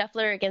Scotty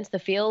Scheffler against the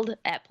field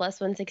at plus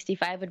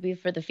 165 would be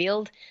for the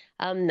field.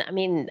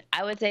 I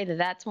would say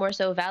that's more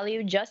so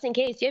value just in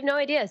case. You have no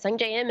idea.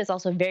 Sungjae Im is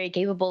also very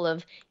capable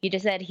of, you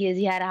just said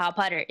he had a hot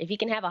putter. If he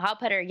can have a hot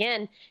putter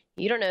again,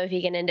 you don't know if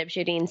he can end up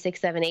shooting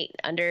 6, 7, 8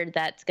 under.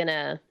 That's going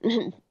to,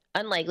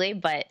 unlikely,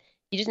 but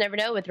you just never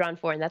know with round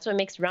 4. And that's what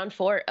makes round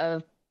 4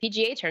 of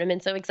PGA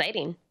tournament so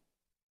exciting.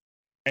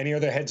 Any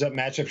other heads-up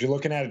matchups you're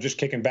looking at, or just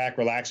kicking back,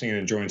 relaxing, and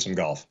enjoying some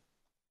golf?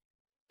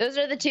 Those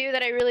are the 2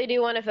 that I really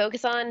do want to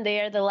focus on.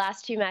 They are the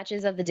last 2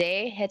 matches of the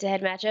day,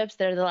 head-to-head matchups.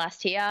 They're the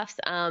last tee-offs.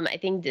 I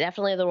think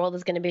definitely the world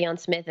is going to be on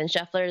Smith and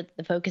Scheffler.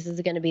 The focus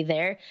is going to be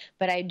there.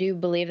 But I do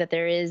believe that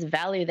there is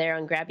value there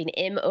on grabbing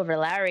Im over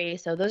Lowry.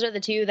 So those are the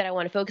 2 that I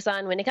want to focus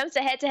on. When it comes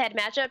to head-to-head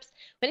matchups,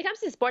 when it comes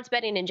to sports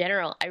betting in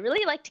general, I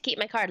really like to keep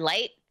my card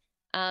light.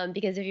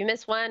 Because if you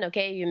miss 1,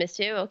 okay, you miss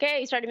 2, okay,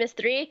 you start to miss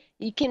 3,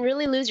 you can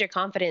really lose your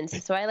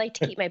confidence. So I like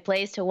to keep my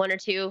plays to 1 or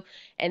 2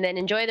 and then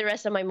enjoy the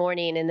rest of my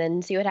morning and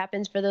then see what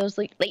happens for those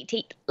late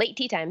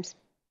tee times.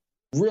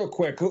 Real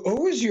quick,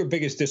 who is your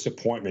biggest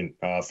disappointment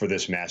for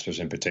this Masters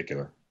in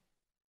particular?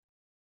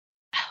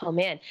 Oh,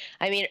 man.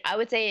 I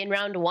would say in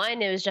round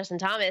 1, it was Justin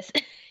Thomas.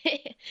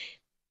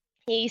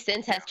 He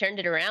since has turned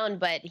it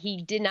around, but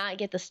he did not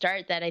get the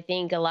start that I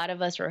think a lot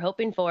of us were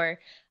hoping for.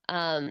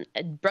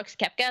 Brooks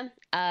Koepka.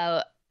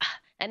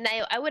 And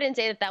I wouldn't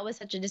say that was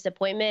such a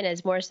disappointment,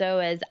 as more so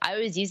as I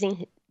was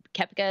using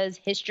Koepka's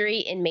history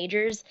in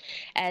majors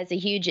as a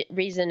huge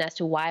reason as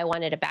to why I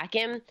wanted to back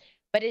him.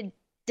 But it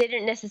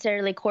didn't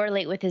necessarily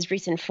correlate with his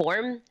recent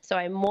form. So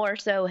I more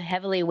so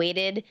heavily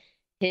weighted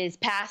his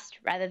past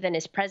rather than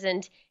his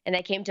present. And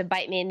that came to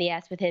bite me in the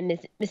ass with him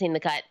missing the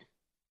cut.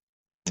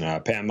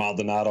 Pam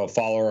Maldonado,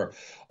 follow her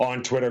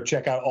on Twitter.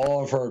 Check out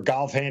all of her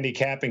golf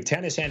handicapping,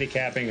 tennis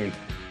handicapping, and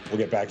we'll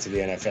get back to the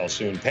NFL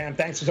soon. Pam,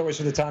 thanks as always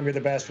for the time. You're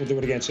the best. We'll do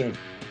it again soon.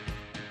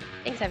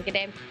 Thanks. Have a good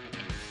day.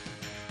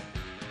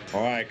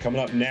 All right, coming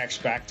up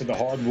next, back to the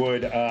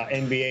hardwood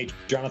NBA.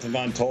 Jonathan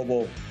Von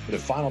Tobel for the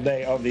final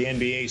day of the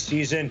NBA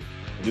season.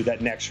 We'll do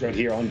that next right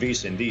here on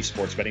VSiN, the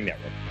Sports Betting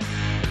Network.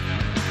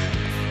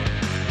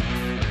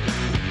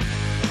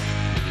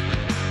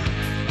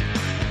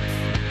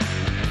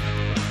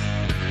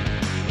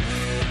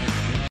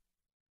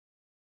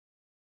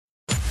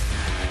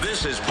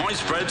 This is Point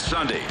Spread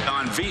Sunday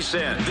on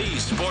VSiN, the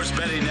Sports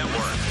Betting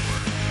Network.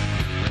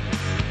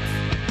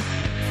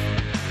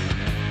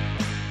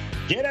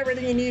 Get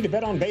everything you need to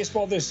bet on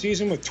baseball this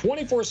season with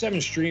 24/7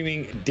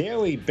 streaming,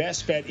 daily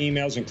best bet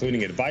emails,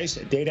 including advice,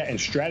 data, and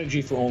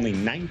strategy for only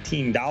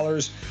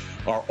 $19.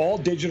 Our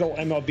all-digital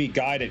MLB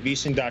guide at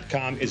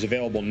VSiN.com is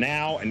available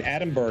now, and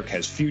Adam Burke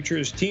has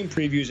futures, team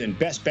previews, and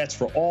best bets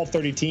for all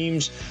 30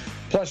 teams,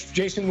 plus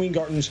Jason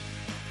Weingarten's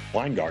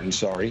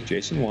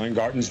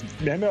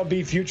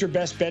MLB future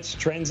best bets,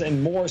 trends,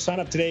 and more. Sign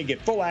up today.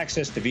 Get full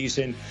access to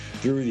VSiN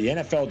through the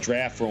NFL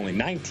draft for only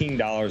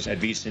 $19 at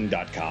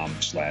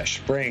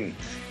VSiN.com/spring.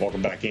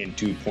 Welcome back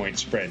into Point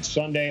Spread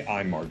Sunday.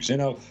 I'm Mark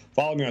Zinno.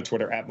 Follow me on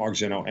Twitter at Mark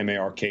Zinno,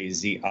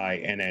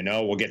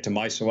 MarkZinno. We'll get to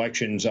my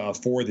selections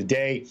for the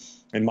day.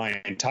 and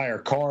my entire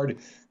card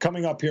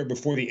coming up here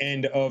before the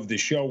end of the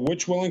show,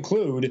 which will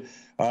include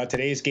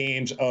today's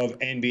games of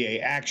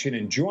NBA action.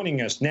 And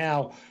joining us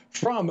now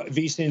from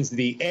VSiN's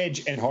The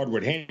Edge and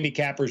Hardwood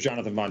Handicappers,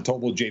 Jonathan Von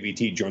Tobel.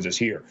 JVT joins us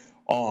here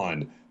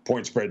on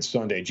Point Spread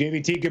Sunday.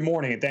 JVT, good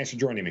morning, and thanks for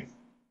joining me.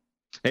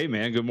 Hey,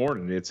 man, good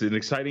morning. It's an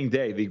exciting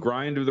day. The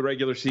grind of the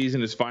regular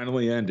season is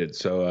finally ended,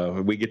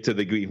 so we get to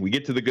the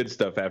good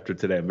stuff after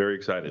today. I'm very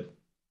excited.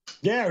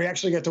 Yeah, we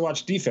actually get to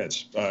watch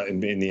defense in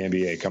the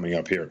NBA coming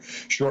up here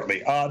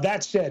shortly.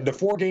 That said, the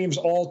 4 games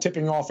all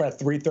tipping off at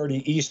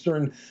 3:30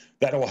 Eastern.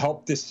 That will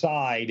help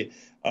decide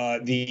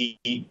the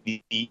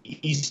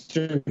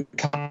Eastern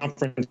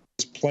Conference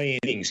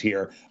play-ins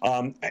here.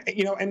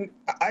 And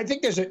I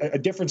think there's a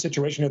different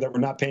situation here that we're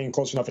not paying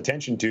close enough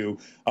attention to,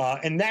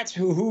 and that's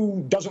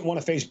who doesn't want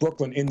to face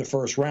Brooklyn in the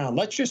first round.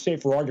 Let's just say,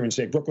 for argument's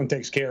sake, Brooklyn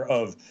takes care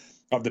of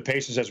the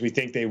Pacers as we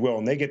think they will,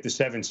 and they get the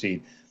 7th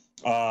seed.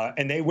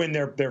 And they win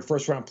their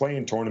first-round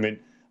play-in tournament.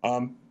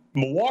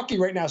 Milwaukee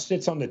right now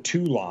sits on the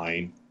 2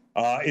 line.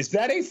 Is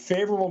that a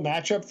favorable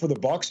matchup for the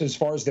Bucks as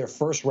far as their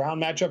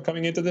first-round matchup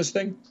coming into this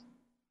thing?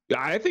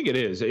 I think it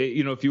is.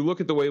 If you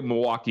look at the way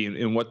Milwaukee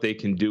and what they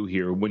can do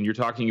here, when you're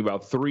talking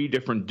about 3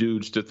 different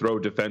dudes to throw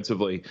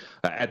defensively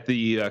at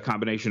the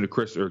combination of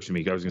Chris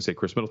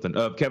Middleton,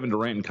 of Kevin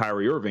Durant and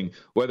Kyrie Irving,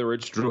 whether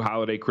it's Drew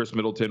Holiday, Chris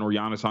Middleton, or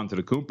Giannis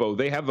Antetokounmpo,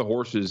 they have the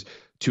horses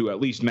to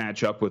at least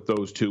match up with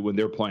those two when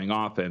they're playing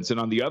offense. And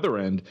on the other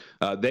end,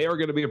 they are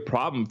going to be a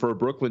problem for a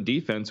Brooklyn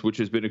defense, which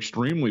has been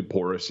extremely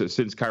porous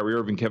since Kyrie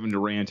Irving, Kevin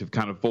Durant have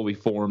kind of fully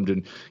formed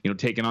and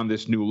taken on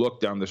this new look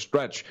down the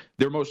stretch.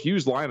 Their most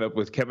used lineup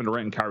with Kevin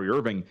Durant and Kyrie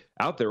Irving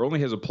out there only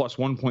has a plus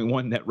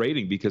 1.1 net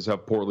rating because of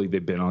how poorly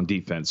they've been on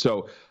defense.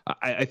 So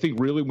I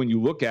think really when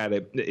you look at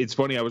it, it's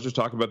funny. I was just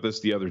talking about this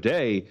the other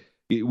day.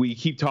 We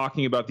keep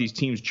talking about these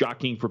teams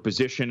jockeying for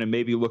position and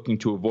maybe looking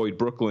to avoid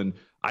Brooklyn.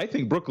 I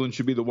think Brooklyn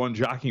should be the one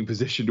jockeying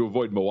position to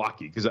avoid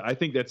Milwaukee because I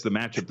think that's the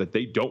matchup that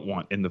they don't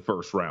want in the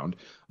first round.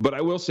 But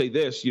I will say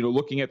this,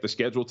 looking at the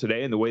schedule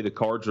today and the way the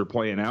cards are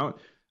playing out,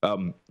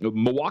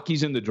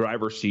 Milwaukee's in the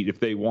driver's seat if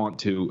they want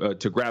to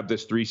grab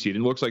this 3 seed.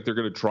 And it looks like they're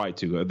going to try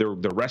to.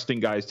 They're resting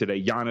guys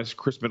today. Giannis,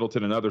 Chris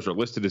Middleton, and others are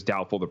listed as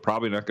doubtful. They're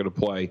probably not going to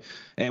play.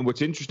 And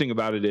what's interesting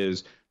about it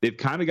is they've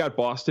kind of got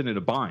Boston in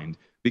a bind.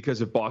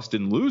 Because if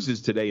Boston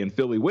loses today and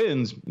Philly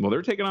wins, well,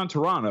 they're taking on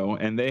Toronto,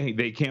 and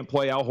they can't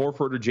play Al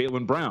Horford or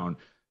Jaylen Brown.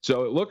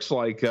 So it looks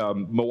like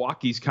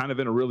Milwaukee's kind of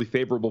in a really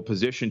favorable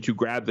position to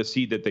grab the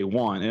seed that they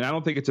want. And I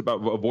don't think it's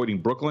about avoiding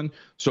Brooklyn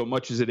so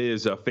much as it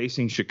is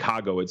facing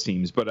Chicago, it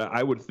seems. But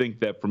I would think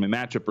that from a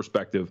matchup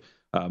perspective,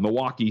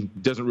 Milwaukee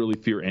doesn't really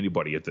fear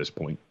anybody at this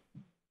point.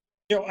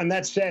 And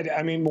that said,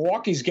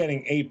 Milwaukee's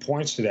getting 8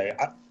 points today.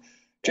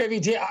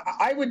 JVT,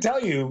 I would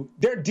tell you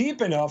they're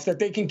deep enough that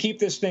they can keep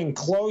this thing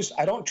close.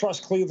 I don't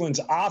trust Cleveland's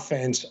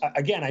offense.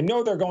 Again, I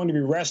know they're going to be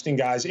resting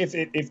guys.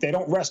 If they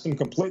don't rest them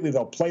completely,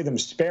 they'll play them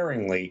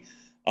sparingly.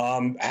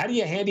 How do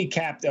you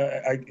handicap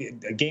a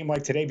game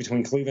like today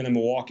between Cleveland and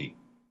Milwaukee?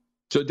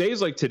 So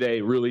days like today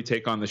really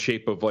take on the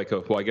shape of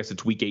I guess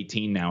it's week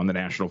 18 now in the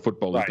National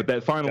Football League, right. But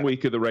that final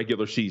week of the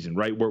regular season,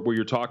 right, where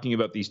you're talking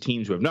about these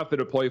teams who have nothing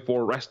to play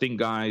for, resting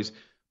guys.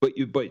 But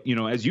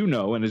as you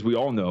know, and as we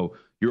all know,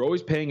 you're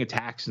always paying a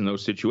tax in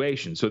those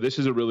situations. So this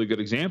is a really good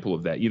example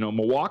of that.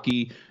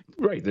 Milwaukee,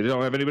 right, they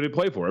don't have anybody to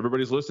play for.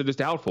 Everybody's listed as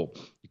doubtful.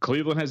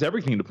 Cleveland has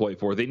everything to play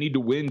for. They need to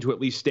win to at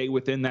least stay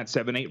within that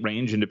 7-8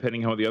 range. And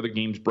depending on how the other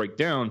games break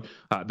down,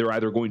 they're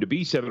either going to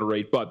be 7 or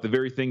 8. But the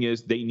very thing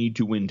is they need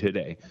to win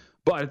today.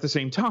 But at the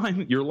same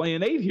time, you're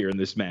laying 8 here in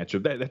this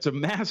matchup. That's a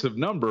massive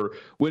number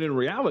when in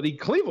reality,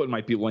 Cleveland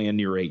might be laying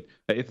near 8.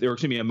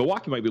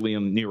 Milwaukee might be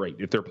laying near 8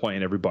 if they're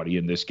playing everybody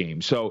in this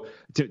game. So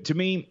to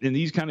me, in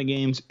these kind of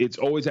games, it's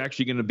always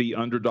actually going to be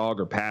underdog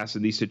or pass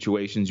in these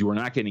situations. You are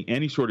not getting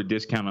any sort of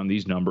discount on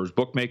these numbers.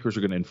 Bookmakers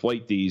are going to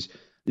inflate these.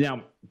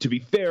 Now, to be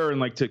fair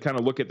and to kind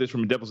of look at this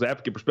from a devil's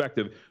advocate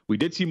perspective, we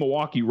did see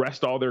Milwaukee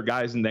rest all their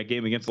guys in that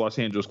game against the Los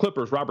Angeles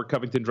Clippers. Robert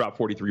Covington dropped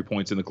 43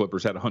 points and the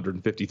Clippers had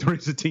 153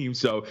 as a team.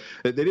 So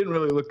they didn't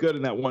really look good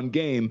in that one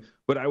game.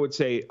 But I would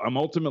say I'm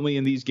ultimately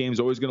in these games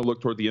always going to look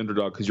toward the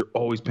underdog because you're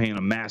always paying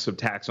a massive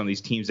tax on these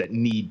teams that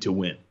need to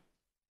win.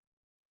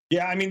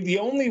 Yeah, the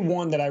only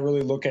one that I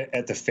really look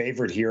at the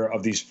favorite here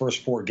of these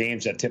first 4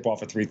 games that tip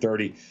off at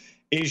 3:30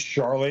 is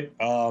Charlotte.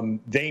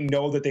 They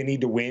know that they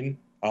need to win.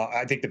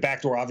 I think the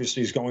back door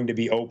obviously is going to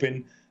be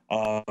open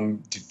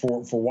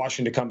for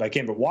Washington to come back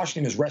in. But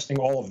Washington is resting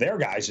all of their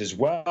guys as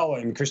well.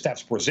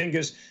 Kristaps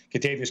Porzingis,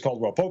 Kentavious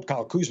Caldwell-Pope,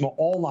 Kyle Kuzma,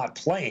 all not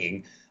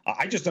playing.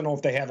 I just don't know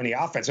if they have any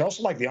offense. I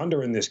also like the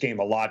under in this game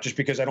a lot just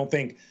because I don't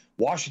think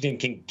Washington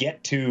can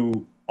get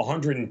to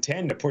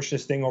 110 to push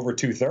this thing over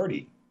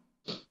 230.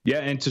 Yeah,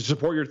 and to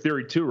support your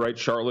theory too, right?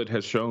 Charlotte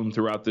has shown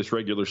throughout this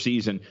regular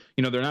season,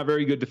 they're not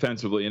very good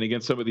defensively, and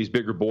against some of these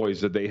bigger boys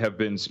that they have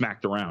been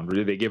smacked around.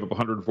 They gave up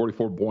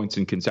 144 points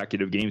in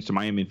consecutive games to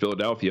Miami and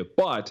Philadelphia,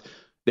 but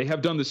they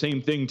have done the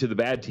same thing to the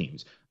bad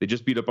teams. They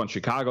just beat up on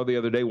Chicago the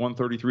other day,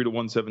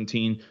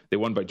 133-117. They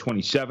won by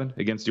 27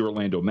 against the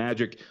Orlando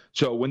Magic.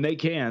 So when they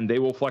can, they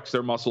will flex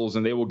their muscles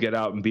and they will get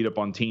out and beat up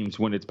on teams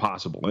when it's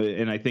possible.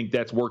 And I think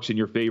that works in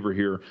your favor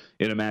here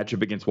in a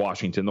matchup against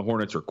Washington. The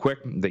Hornets are quick.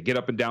 They get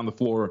up and down the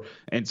floor.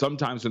 And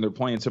sometimes when they're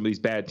playing some of these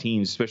bad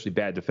teams, especially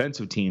bad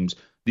defensive teams,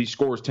 these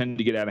scores tend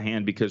to get out of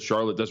hand because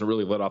Charlotte doesn't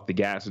really let off the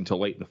gas until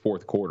late in the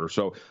fourth quarter.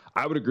 So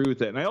I would agree with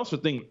that. And I also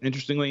think,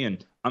 interestingly,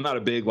 and I'm not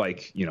a big,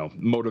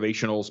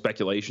 motivational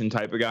speculation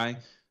type of guy,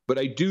 but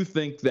I do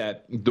think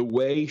that the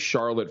way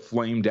Charlotte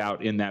flamed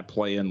out in that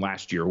play-in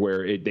last year,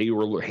 where they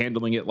were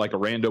handling it like a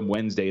random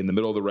Wednesday in the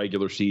middle of the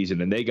regular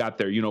season, and they got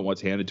their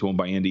what's handed to them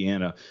by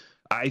Indiana,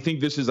 I think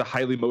this is a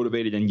highly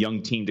motivated and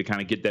young team to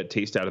kind of get that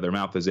taste out of their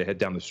mouth as they head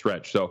down the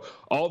stretch. So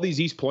all these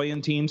East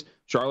play-in teams,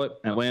 Charlotte,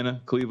 Atlanta,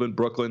 Cleveland,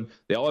 Brooklyn,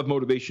 they all have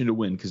motivation to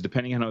win because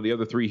depending on how the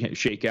other three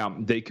shake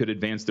out, they could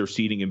advance their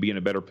seeding and be in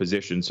a better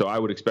position. So I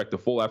would expect a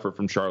full effort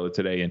from Charlotte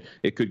today, and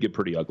it could get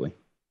pretty ugly.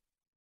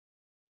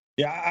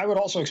 Yeah, I would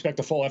also expect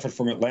a full effort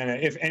from Atlanta,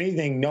 if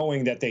anything,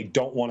 knowing that they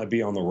don't want to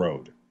be on the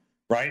road,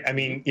 right? I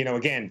mean,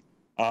 again,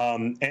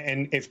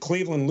 and if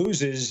Cleveland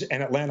loses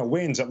and Atlanta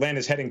wins,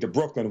 Atlanta's heading to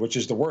Brooklyn, which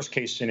is the worst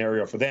case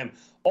scenario for them.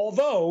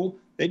 Although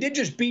they did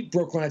just beat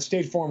Brooklyn at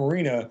State Farm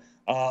Arena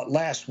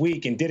last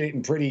week and did it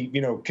in pretty,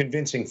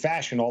 convincing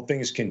fashion, all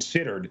things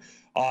considered.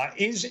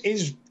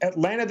 Is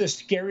Atlanta the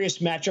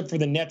scariest matchup for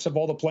the Nets of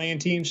all the play-in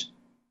teams?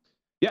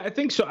 Yeah, I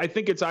think so. I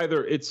think it's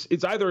either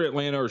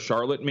Atlanta or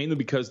Charlotte, mainly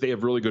because they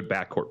have really good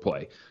backcourt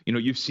play.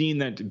 You've seen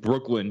that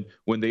Brooklyn,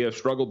 when they have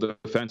struggled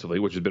defensively,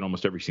 which has been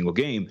almost every single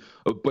game,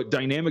 but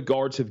dynamic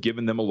guards have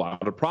given them a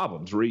lot of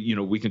problems.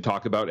 We can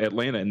talk about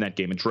Atlanta in that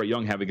game and Trae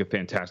Young having a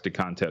fantastic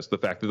contest. The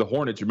fact that the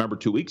Hornets, remember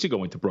 2 weeks ago,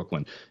 went to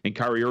Brooklyn and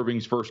Kyrie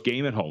Irving's first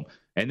game at home,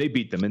 and they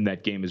beat them in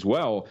that game as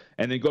well.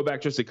 And then go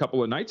back just a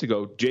couple of nights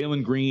ago,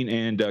 Jalen Green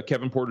and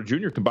Kevin Porter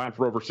Jr. combined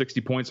for over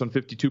 60 points on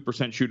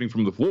 52% shooting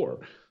from the floor.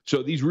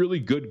 So these really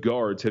good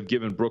guards have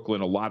given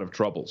Brooklyn a lot of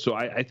trouble. So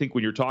I think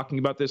when you're talking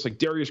about this, like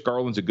Darius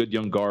Garland's a good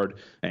young guard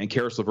and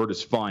Karis LeVert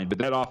is fine, but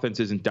that offense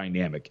isn't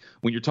dynamic.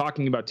 When you're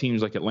talking about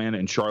teams like Atlanta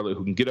and Charlotte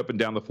who can get up and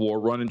down the floor,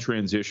 run in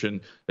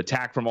transition,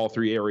 attack from all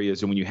three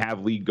areas, and when you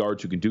have lead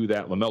guards who can do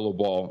that, LaMelo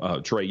Ball,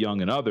 Trae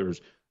Young, and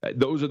others,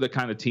 those are the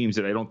kind of teams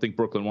that I don't think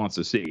Brooklyn wants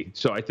to see.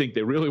 So I think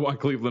they really want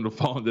Cleveland to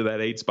fall into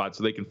that 8 spot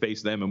so they can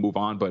face them and move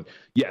on. But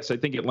yes, I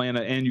think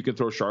Atlanta, and you can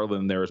throw Charlotte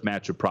in there as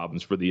matchup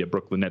problems for the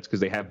Brooklyn Nets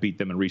because they have beat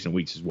them in recent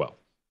weeks as well.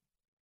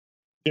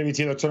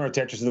 JVT, let's turn our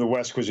attention to the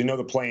West because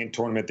the play-in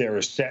tournament there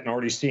is set and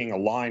already seeing a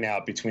line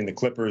out between the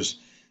Clippers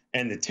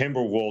and the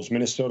Timberwolves.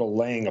 Minnesota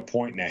laying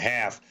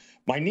 1.5.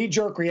 My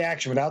knee-jerk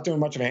reaction, without doing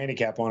much of a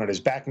handicap on it, is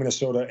back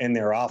Minnesota in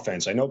their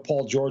offense. I know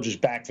Paul George is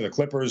back for the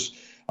Clippers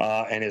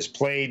and has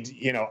played.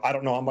 I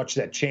don't know how much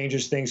that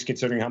changes things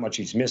considering how much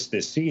he's missed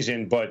this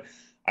season, but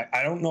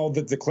I don't know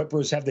that the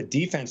Clippers have the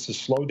defense to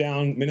slow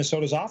down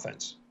Minnesota's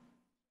offense.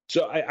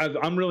 So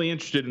I'm really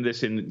interested in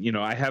this. And,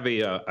 I have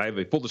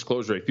a full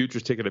disclosure, a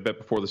futures ticket I bet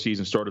before the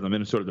season started on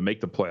Minnesota to make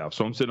the playoffs.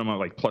 So I'm sitting on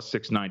like plus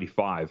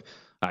 695.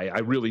 I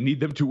really need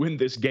them to win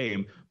this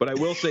game. But I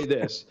will say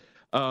this.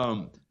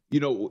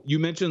 You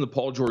mentioned the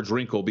Paul George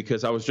wrinkle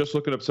because I was just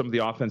looking up some of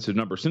the offensive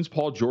numbers. Since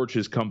Paul George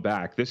has come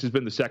back, this has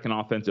been the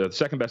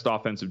second best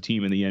offensive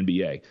team in the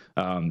NBA,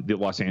 the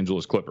Los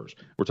Angeles Clippers.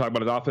 We're talking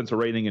about an offensive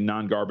rating in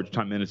non-garbage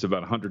time minutes of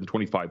about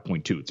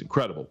 125.2. It's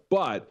incredible.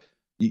 But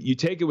you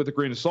take it with a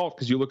grain of salt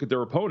because you look at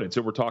their opponents,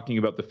 and we're talking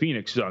about the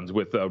Phoenix Suns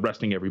with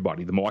resting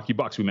everybody, the Milwaukee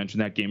Bucks, we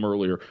mentioned that game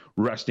earlier,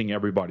 resting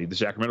everybody, the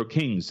Sacramento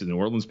Kings, the New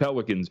Orleans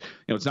Pelicans.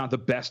 It's not the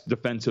best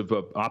defensive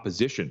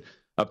opposition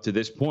up to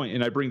this point.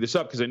 And I bring this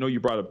up because I know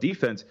you brought up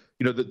defense.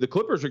 The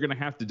Clippers are going to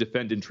have to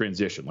defend in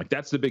transition. Like,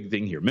 that's the big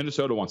thing here.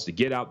 Minnesota wants to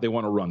get out. They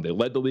want to run. They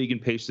led the league in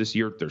pace this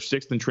year. They're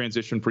 6th in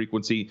transition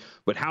frequency.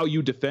 But how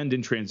you defend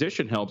in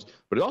transition helps.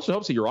 But it also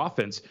helps that your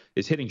offense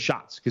is hitting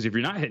shots. Because if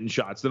you're not hitting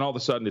shots, then all of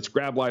a sudden it's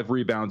grab live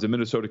rebounds and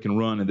Minnesota can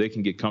run and they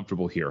can get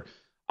comfortable here.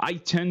 I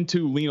tend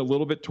to lean a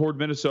little bit toward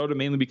Minnesota,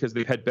 mainly because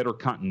they've had better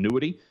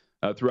continuity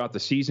throughout the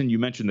season. You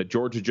mentioned that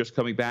George is just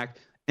coming back.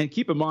 And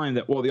keep in mind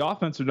that while the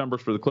offensive numbers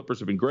for the Clippers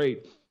have been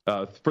great,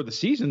 for the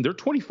season, they're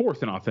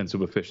 24th in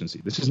offensive efficiency.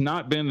 This has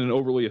not been an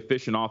overly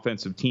efficient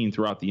offensive team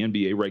throughout the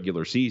NBA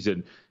regular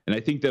season, and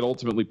I think that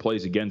ultimately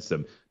plays against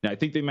them. Now, I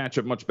think they match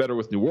up much better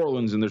with New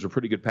Orleans, and there's a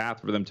pretty good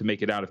path for them to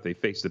make it out if they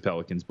face the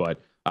Pelicans,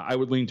 but I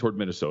would lean toward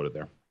Minnesota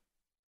there.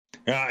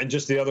 And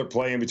just the other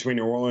play in between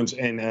New Orleans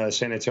and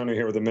San Antonio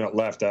here with a minute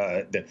left.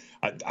 I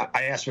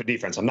asked for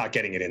defense. I'm not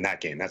getting it in that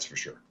game, that's for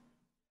sure.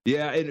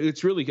 Yeah,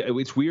 it's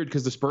weird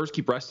because the Spurs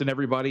keep resting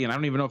everybody, and I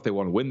don't even know if they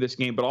want to win this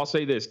game. But I'll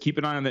say this: keep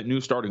an eye on that new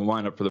starting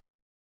lineup for the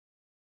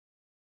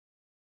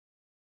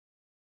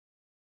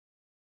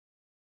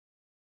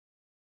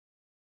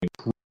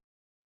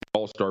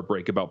All-Star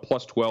break, about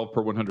plus 12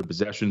 per 100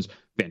 possessions.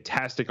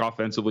 Fantastic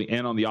offensively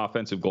and on the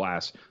offensive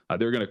glass.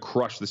 They're going to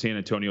crush the San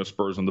Antonio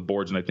Spurs on the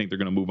boards, and I think they're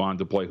going to move on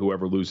to play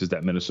whoever loses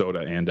that Minnesota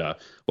and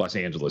Los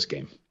Angeles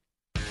game.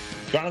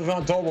 Jonathan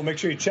Von Tobel, make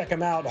sure you check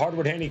him out.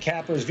 Hardwood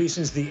Handicappers,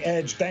 VSiN's The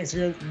Edge. Thanks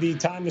for the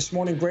time this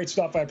morning. Great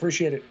stuff. I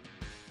appreciate it.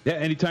 Yeah,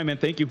 anytime, man.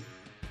 Thank you.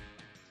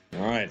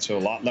 All right, so a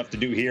lot left to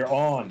do here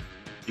on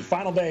the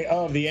final day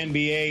of the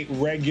NBA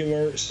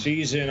regular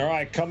season. All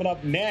right, coming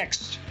up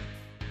next,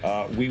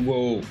 we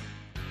will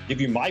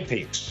give you my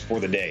picks for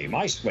the day,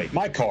 my slate,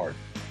 my card.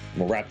 And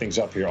we'll wrap things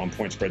up here on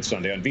Point Spread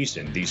Sunday on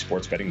VSiN, the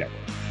Sports Betting Network.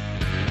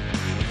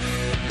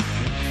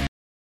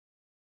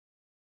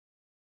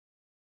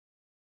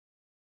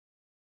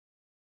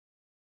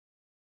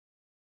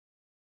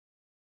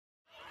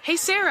 Hey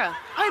Sarah,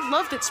 I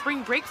love that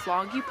spring break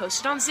vlog you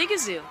posted on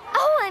Zigazoo.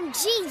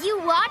 OMG,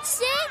 you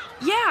watched it?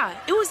 Yeah,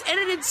 it was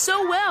edited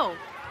so well.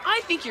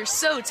 I think you're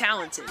so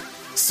talented.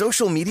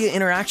 Social media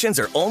interactions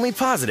are only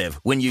positive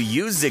when you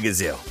use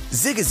Zigazoo.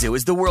 Zigazoo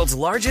is the world's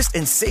largest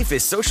and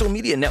safest social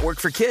media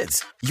network for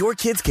kids. Your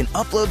kids can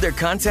upload their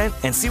content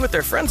and see what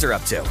their friends are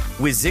up to.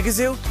 With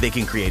Zigazoo, they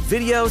can create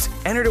videos,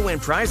 enter to win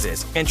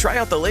prizes, and try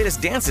out the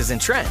latest dances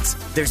and trends.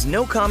 There's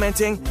no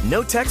commenting,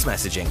 no text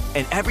messaging,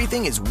 and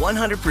everything is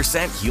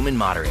 100% human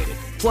moderated.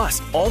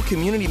 Plus, all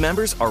community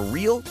members are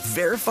real,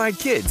 verified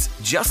kids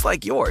just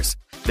like yours.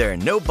 There are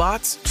no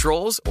bots,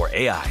 trolls, or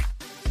AI.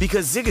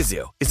 Because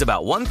Zigazoo is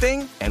about one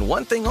thing and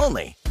one thing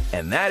only,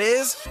 and that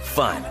is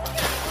fun.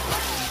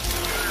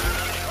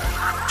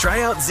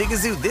 Try out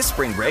Zigazoo this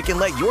spring break and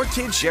let your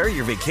kids share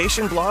your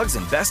vacation blogs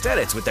and best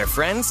edits with their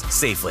friends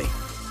safely.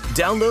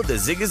 Download the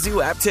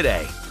Zigazoo app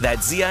today.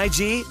 That's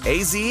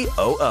Zigazoo.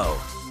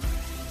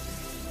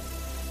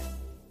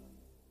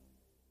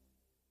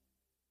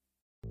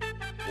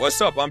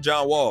 What's up? I'm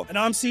John Wall. And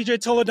I'm CJ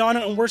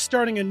Toledano, and we're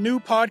starting a new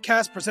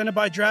podcast presented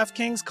by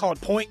DraftKings called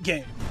Point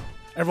Game.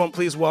 Everyone,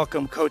 please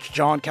welcome Coach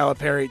John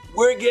Calipari.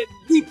 We're getting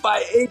beat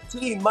by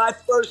 18. My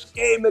first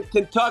game in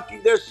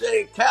Kentucky, they're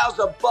saying Cal's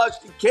a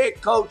bust. He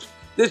can't coach.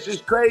 This is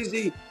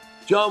crazy.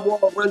 John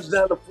Wall runs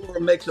down the floor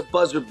and makes a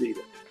buzzer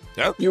beater.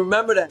 Yep. You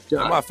remember that, John?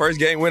 That's my first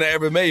game win I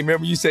ever made.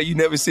 Remember you said you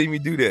never seen me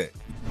do that.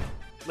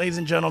 Ladies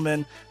and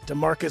gentlemen,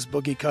 DeMarcus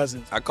Boogie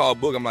Cousins. I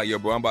called Boog. I'm like, yo,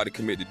 bro, I'm about to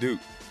commit to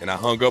Duke. And I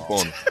hung up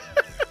on him.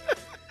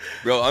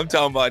 Bro, I'm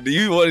talking about, do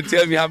you want to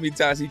tell me how many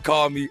times he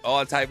called me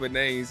all type of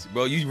names?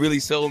 Bro, you really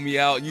sold me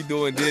out. You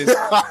doing this.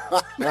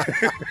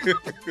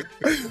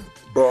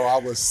 Bro, I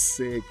was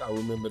sick. I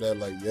remember that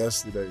like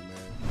yesterday, man.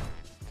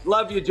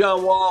 Love you,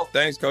 John Wall.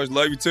 Thanks, Coach.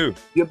 Love you, too.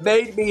 You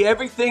made me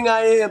everything I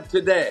am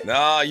today.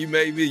 Nah, you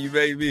made me. You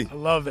made me. I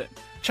love it.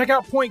 Check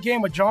out Point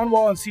Game with John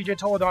Wall and CJ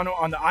Toledano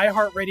on the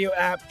iHeartRadio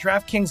app,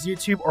 DraftKings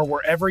YouTube, or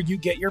wherever you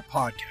get your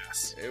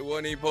podcasts. It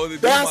wasn't even supposed to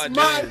be That's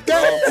my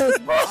dance,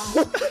 bro.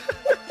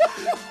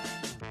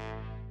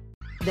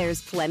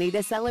 There's plenty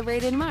to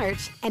celebrate in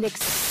March and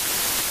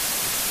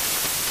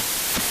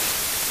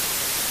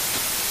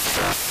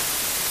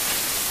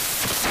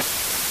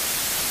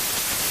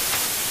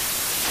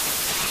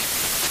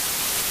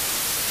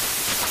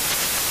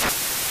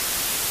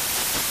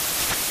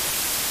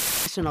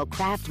National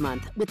Craft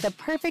Month with the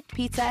perfect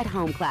pizza at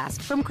home class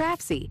from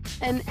Craftsy.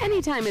 And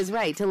anytime is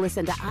right to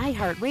listen to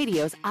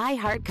iHeartRadio's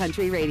iHeart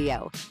Country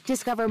Radio.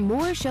 Discover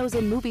more shows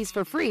and movies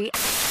for free.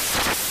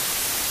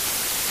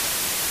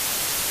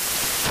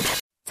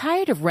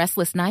 Tired of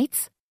restless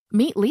nights?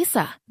 Meet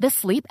Lisa, the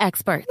sleep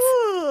expert.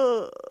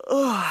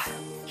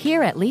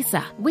 Here at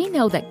Lisa, we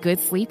know that good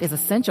sleep is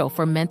essential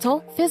for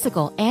mental,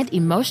 physical, and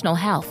emotional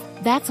health.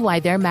 That's why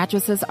their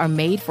mattresses are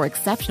made for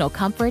exceptional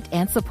comfort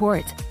and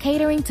support,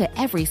 catering to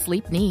every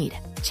sleep need.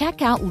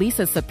 Check out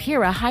Lisa's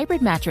Sapira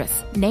Hybrid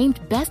Mattress, named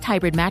Best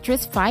Hybrid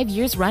Mattress 5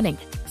 years running.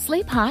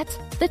 Sleep hot?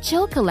 The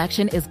Chill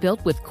Collection is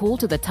built with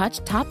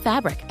cool-to-the-touch top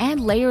fabric and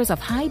layers of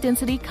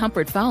high-density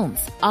comfort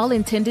foams, all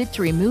intended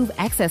to remove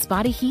excess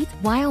body heat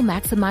while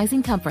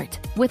maximizing comfort.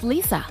 With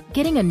Lisa,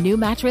 getting a new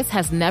mattress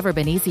has never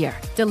been easier.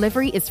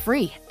 Delivery is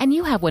free, and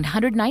you have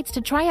 100 nights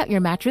to try out your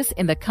mattress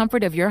in the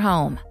comfort of your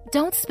home.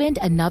 Don't spend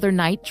another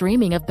night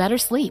dreaming of better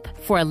sleep.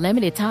 For a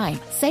limited time,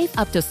 save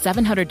up to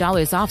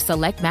 $700 off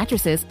select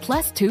mattresses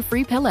plus 2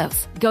 free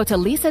pillows. Go to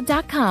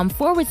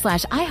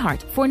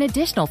lisa.com/iHeart for an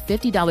additional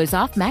 $50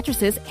 off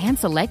mattresses and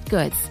select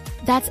goods.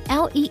 That's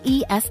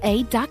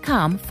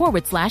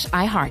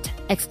LEESA.com/iHeart.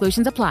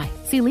 Exclusions apply.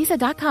 See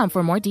lisa.com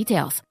for more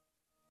details.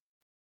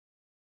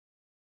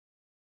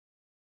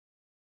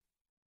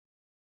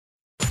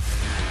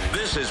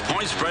 This is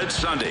Point Spread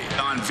Sunday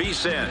on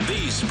VSiN,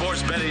 the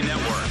Sports Betting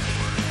Network.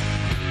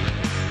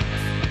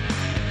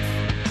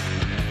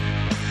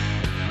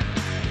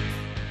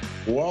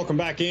 Welcome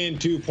back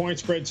into Point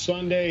Spread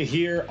Sunday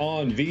here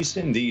on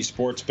VSiN, the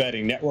Sports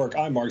Betting Network.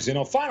 I'm Mark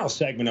Zinno. Final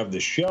segment of the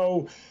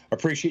show.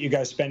 Appreciate you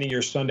guys spending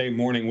your Sunday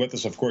morning with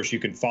us. Of course, you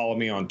can follow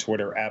me on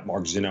Twitter at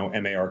Mark Zinno,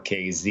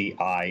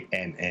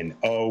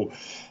 MarkZinno.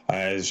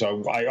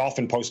 So I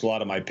often post a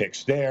lot of my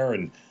picks there.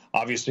 And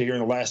obviously here in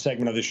the last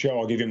segment of the show,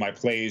 I'll give you my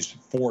plays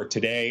for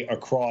today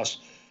across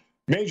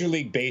Major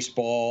League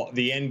Baseball,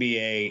 the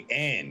NBA,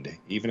 and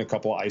even a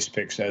couple of ice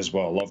picks as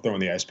well. Love throwing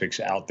the ice picks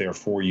out there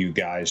for you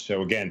guys.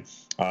 So again,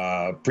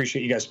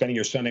 appreciate you guys spending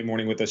your Sunday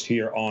morning with us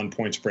here on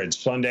Point Spread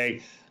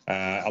Sunday.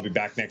 I'll be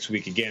back next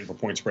week again for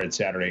Point Spread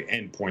Saturday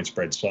and Point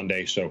Spread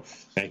Sunday. So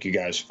thank you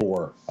guys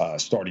for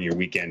starting your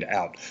weekend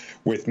out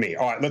with me.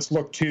 All right, let's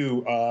look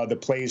to the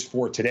plays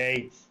for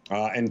today.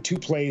 And 2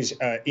 plays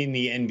in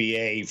the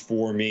NBA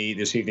for me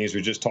this evening, as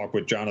we just talked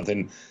with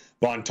Jonathan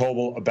Von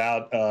Tobel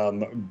about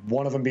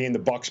one of them being the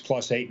Bucks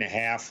plus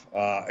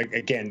 8.5.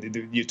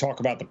 Again, you talk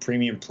about the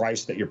premium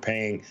price that you're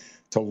paying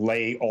to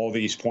lay all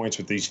these points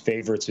with these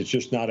favorites. It's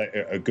just not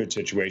a good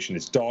situation.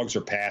 It's dogs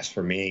or pass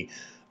for me.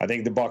 I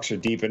think the Bucks are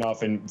deep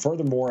enough. And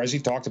furthermore, as he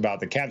talked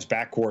about, the Cavs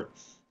backcourt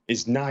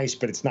is nice,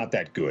 but it's not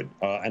that good.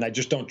 And I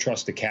just don't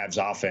trust the Cavs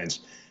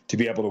offense to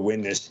be able to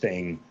win this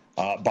thing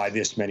by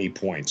this many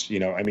points. You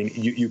know, I mean,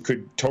 you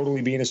could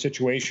totally be in a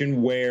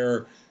situation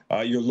where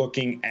you're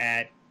looking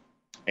at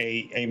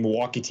a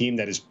Milwaukee team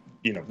that is,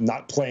 you know,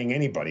 not playing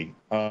anybody.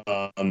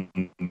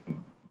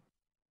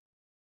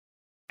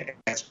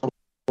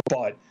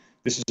 But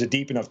this is a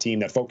deep enough team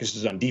that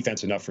focuses on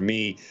defense enough for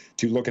me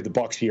to look at the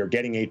Bucks here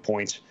getting 8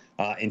 points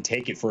and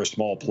take it for a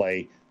small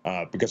play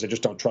because I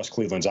just don't trust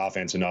Cleveland's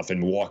offense enough, and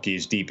Milwaukee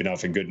is deep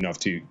enough and good enough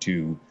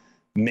to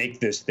make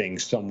this thing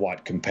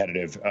somewhat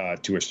competitive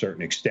to a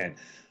certain extent.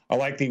 I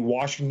like the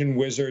Washington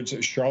Wizards,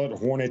 Charlotte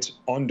Hornets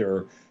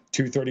under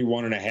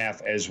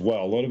 231.5 as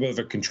well. A little bit of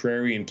a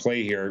contrarian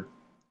play here,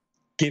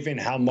 given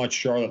how much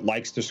Charlotte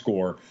likes to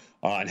score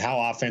and how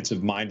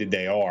offensive-minded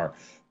they are.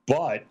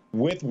 But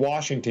with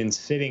Washington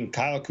sitting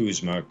Kyle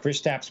Kuzma,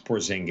 Kristaps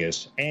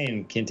Porzingis,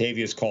 and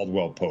Kentavious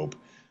Caldwell-Pope,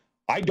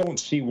 I don't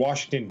see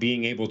Washington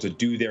being able to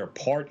do their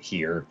part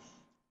here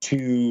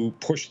to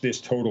push this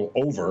total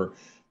over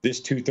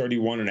this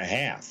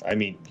 231.5. I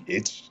mean,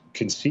 it's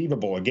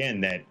conceivable,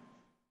 again, that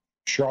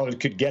Charlotte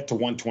could get to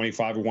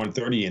 125 or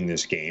 130 in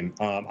this game.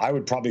 I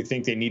would probably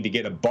think they need to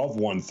get above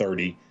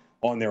 130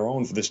 on their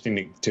own for this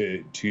thing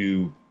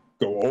to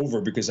go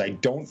over, because I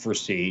don't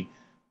foresee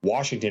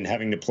Washington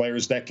having the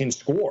players that can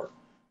score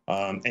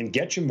and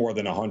get you more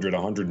than 100,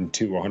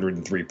 102,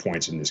 103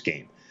 points in this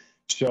game.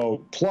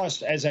 So,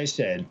 plus, as I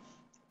said,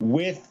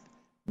 with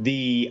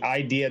the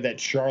idea that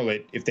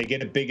Charlotte, if they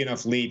get a big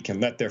enough lead, can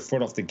let their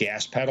foot off the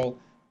gas pedal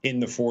in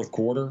the fourth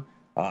quarter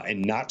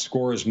and not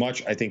score as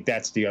much, I think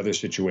that's the other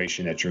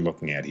situation that you're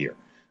looking at here.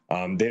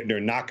 They're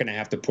not going to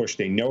have to push.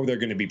 They know they're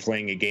going to be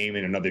playing a game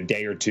in another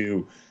day or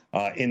two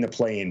in the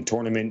play-in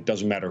tournament.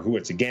 Doesn't matter who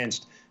it's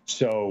against.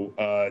 So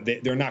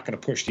they're not going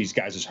to push these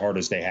guys as hard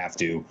as they have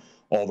to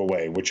all the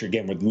way, which,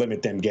 again, would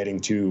limit them getting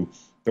to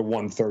the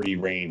 130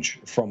 range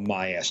from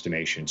my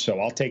estimation. So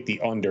I'll take the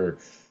under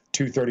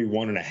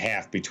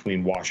 231.5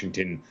 between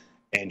Washington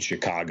and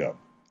Chicago.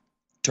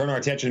 Turn our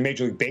attention to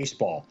Major League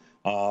Baseball.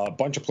 A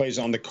bunch of plays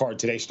on the card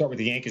today. Start with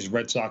the Yankees,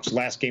 Red Sox,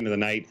 last game of the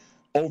night,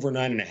 over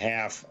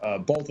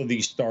 9.5. Both of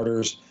these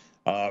starters,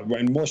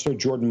 and more so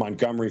Jordan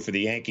Montgomery for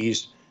the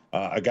Yankees,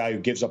 a guy who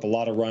gives up a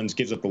lot of runs,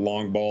 gives up the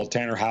long ball.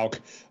 Tanner Houck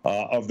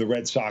of the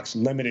Red Sox,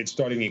 limited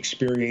starting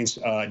experience,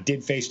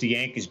 did face the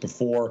Yankees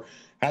before,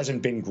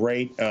 hasn't been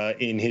great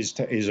in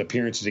his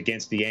appearances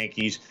against the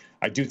Yankees.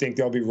 I do think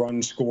there'll be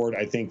runs scored.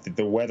 I think that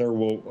the weather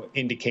will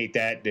indicate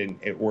that,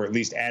 or at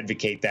least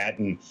advocate that.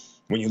 And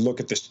when you look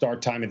at the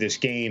start time of this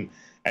game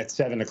at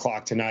 7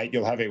 o'clock tonight,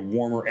 you'll have a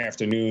warmer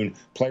afternoon.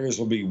 Players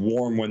will be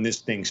warm when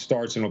this thing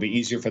starts, and it'll be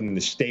easier for them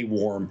to stay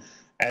warm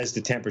as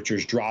the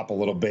temperatures drop a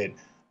little bit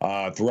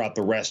throughout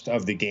the rest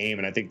of the game.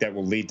 And I think that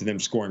will lead to them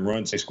scoring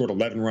runs. They scored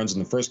 11 runs in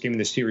the first game of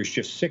the series,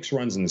 just 6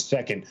 runs in the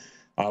second,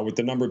 with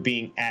the number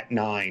being at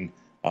 9.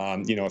 A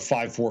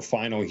 5-4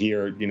 final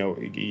here,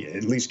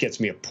 at least gets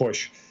me a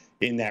push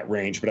in that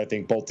range. But I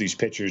think both these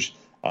pitchers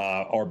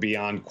are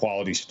beyond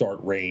quality start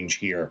range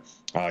here,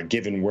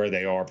 given where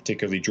they are,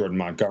 particularly Jordan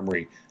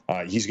Montgomery.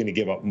 He's going to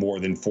give up more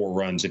than 4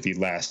 runs if he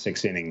lasts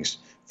 6 innings,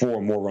 4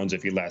 or more runs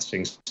if he lasts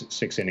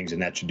 6 innings, and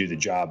that should do the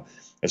job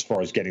as far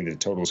as getting the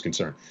total is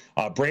concerned.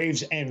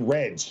 Braves and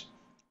Reds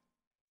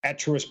at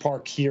Truist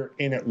Park here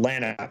in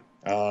Atlanta.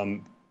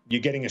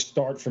 You're getting a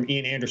start from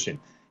Ian Anderson.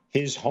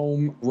 His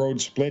home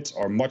road splits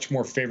are much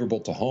more favorable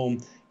to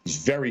home. He's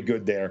very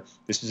good there.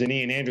 This is an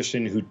Ian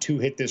Anderson who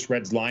 2-hit this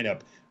Reds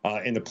lineup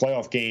in the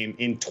playoff game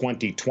in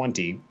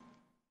 2020.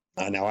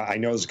 Now, I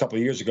know this a couple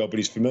of years ago, but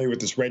he's familiar with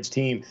this Reds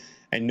team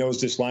and knows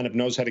this lineup,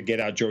 knows how to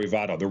get out Joey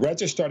Votto. The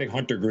Reds are starting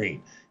Hunter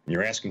Green. And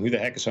you're asking, who the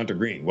heck is Hunter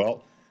Green?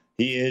 Well,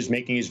 he is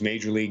making his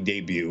major league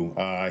debut.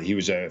 He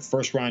was a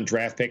first-round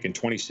draft pick in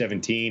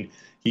 2017.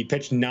 He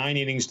pitched 9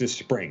 innings this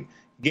spring.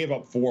 He gave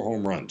up 4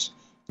 home runs.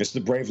 This is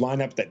the Brave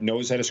lineup that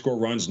knows how to score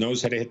runs,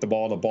 knows how to hit the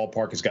ball in the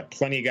ballpark. Has got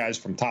plenty of guys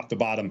from top to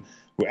bottom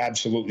who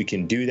absolutely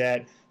can do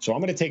that. So I'm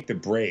going to take the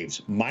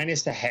Braves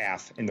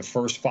 -0.5 in the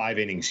first 5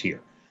 innings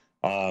here.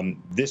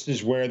 This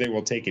is where they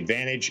will take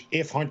advantage.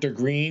 If Hunter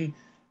Green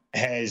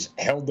has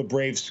held the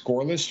Braves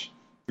scoreless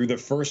through the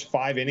first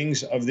 5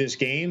 innings of this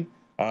game,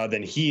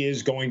 then he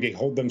is going to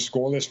hold them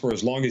scoreless for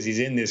as long as he's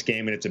in this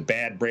game, and it's a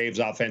bad Braves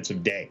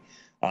offensive day.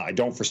 I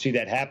don't foresee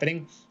that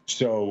happening.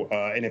 So,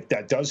 and if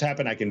that does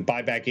happen, I can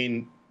buy back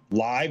in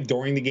live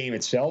during the game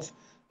itself.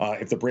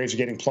 If the Braves are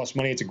getting plus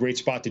money, it's a great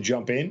spot to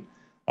jump in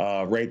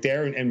right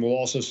there. And we'll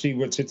also see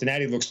what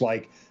Cincinnati looks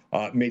like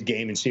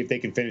mid-game and see if they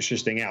can finish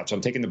this thing out. So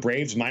I'm taking the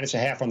Braves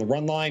 -0.5 on the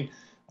run line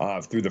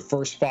through the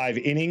first 5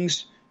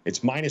 innings.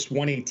 It's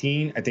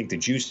 -118. I think the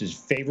juice is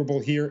favorable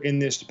here in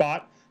this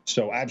spot.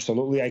 So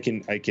absolutely, I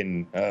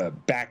can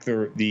back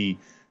the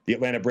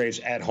Atlanta Braves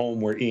at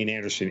home, where Ian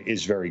Anderson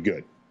is very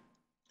good.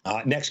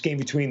 Next game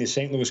between the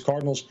St. Louis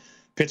Cardinals,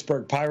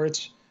 Pittsburgh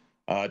Pirates.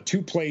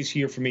 2 plays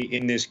here for me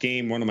in this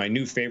game. One of my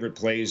new favorite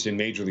plays in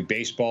Major League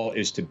Baseball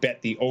is to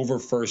bet the over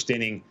first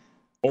inning,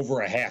 over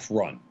a half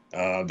run.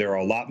 There are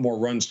a lot more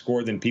runs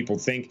scored than people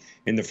think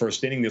in the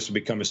first inning. This will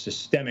become a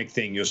systemic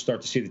thing. You'll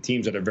start to see the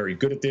teams that are very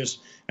good at this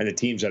and the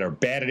teams that are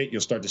bad at it.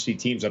 You'll start to see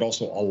teams that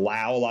also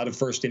allow a lot of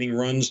first inning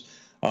runs,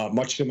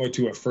 much similar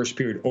to a first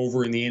period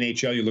over in the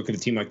NHL. You look at a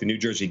team like the New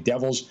Jersey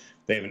Devils.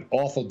 They have an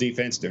awful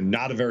defense. They're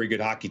not a very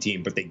good hockey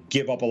team, but they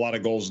give up a lot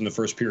of goals in the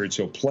first period.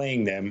 So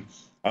playing them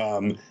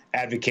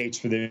advocates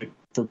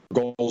for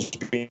goals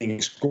being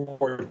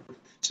scored.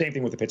 Same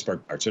thing with the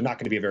Pittsburgh Pirates. They're not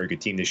going to be a very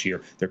good team this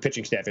year. Their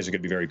pitching staff isn't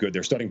going to be very good.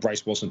 They're starting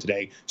Bryce Wilson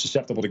today,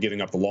 susceptible to giving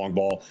up the long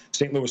ball.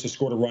 St. Louis has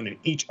scored a run in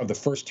each of the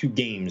first 2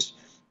 games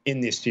in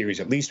this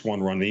series, at least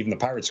 1 run. And even the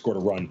Pirates scored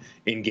a run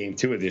in game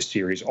 2 of this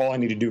series. All I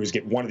need to do is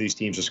get one of these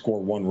teams to score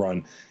 1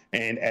 run.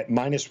 And at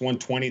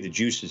 -120, the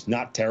juice is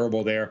not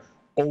terrible there.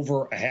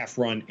 Over a half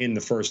run in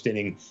the first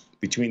inning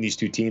between these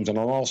 2 teams. And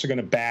I'm also going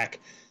to back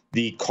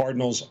the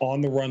Cardinals on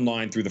the run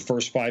line through the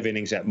first 5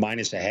 innings at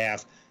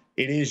 -0.5.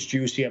 It is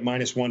juicy at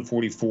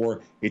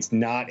 -144. It's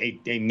not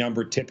a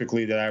number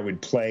typically that I would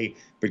play,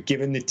 but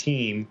given the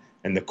team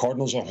and the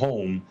Cardinals are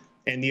home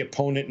and the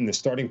opponent and the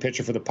starting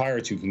pitcher for the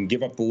Pirates who can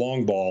give up the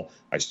long ball,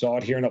 I saw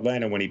it here in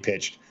Atlanta when he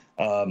pitched.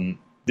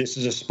 This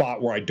is a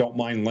spot where I don't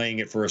mind laying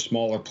it for a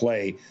smaller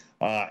play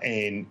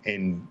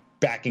and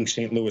backing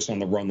St. Louis on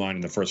the run line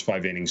in the first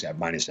 5 innings at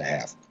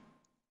 -0.5.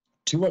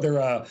 2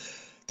 other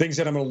things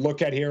that I'm going to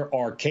look at here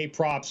are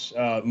K-props,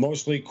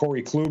 mostly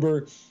Corey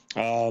Kluber.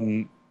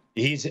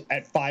 He's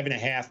at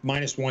 5.5,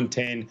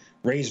 -110.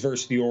 Rays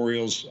versus the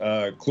Orioles.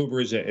 Kluber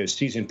is a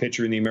seasoned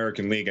pitcher in the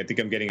American League. I think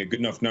I'm getting a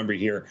good enough number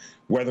here.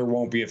 Weather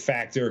won't be a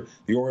factor.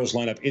 The Orioles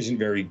lineup isn't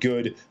very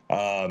good.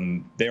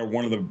 They're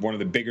one of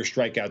the bigger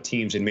strikeout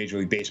teams in Major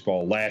League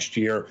Baseball last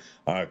year.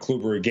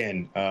 Kluber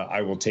again.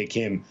 I will take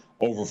him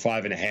over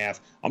 5.5.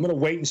 I'm going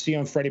to wait and see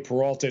on Freddie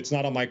Peralta. It's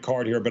not on my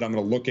card here, but I'm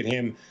going to look at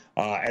him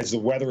as the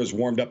weather is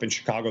warmed up in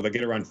Chicago. They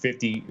get around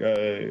 50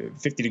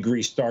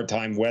 degree start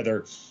time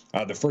weather.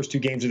 The first 2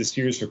 games of the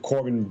series for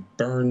Corbin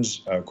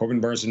Burns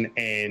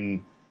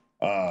and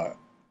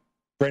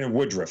Brandon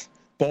Woodruff.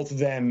 Both of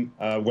them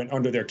went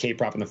under their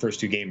K-prop in the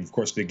first 2 games. Of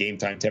course, the game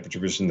time temperature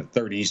was in the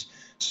 30s.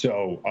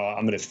 So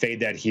I'm going to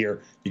fade that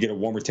here. You get a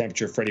warmer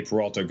temperature. Freddie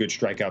Peralta, a good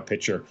strikeout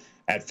pitcher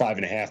at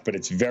 5.5, but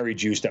it's very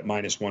juiced at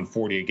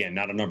 -140. Again,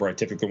 not a number I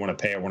typically want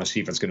to pay. I want to see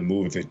if it's going to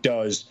move. If it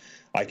does,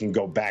 I can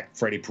go back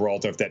Freddie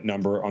Peralta if that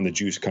number on the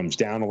juice comes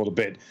down a little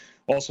bit.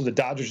 Also, the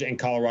Dodgers and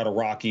Colorado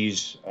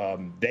Rockies,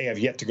 they have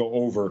yet to go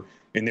over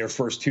in their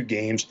first 2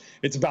 games.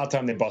 It's about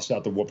time they bust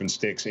out the whooping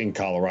sticks in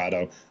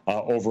Colorado.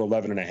 Over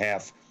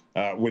 11.5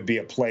 would be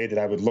a play that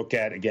I would look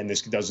at. Again,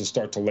 this doesn't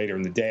start till later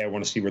in the day. I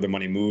want to see where the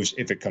money moves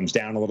if it comes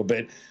down a little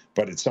bit,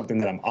 but it's something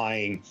that I'm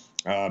eyeing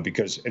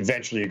because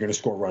eventually you're going to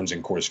score runs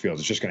in Coors Field.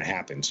 It's just going to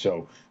happen.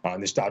 So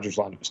this Dodgers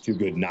lineup is too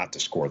good not to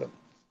score them.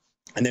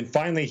 And then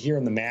finally here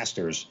in the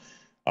Masters,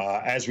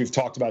 as we've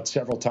talked about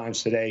several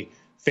times today,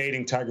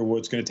 fading Tiger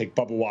Woods, going to take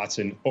Bubba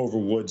Watson over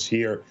Woods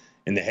here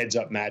in the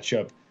heads-up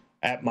matchup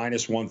at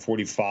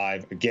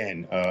 -145.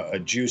 Again, a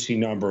juicy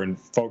number. And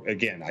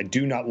again, I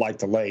do not like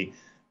to lay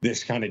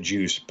this kind of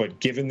juice, but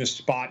given the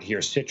spot here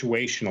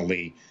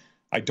situationally,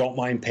 I don't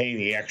mind paying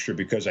the extra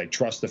because I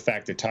trust the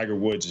fact that Tiger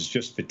Woods is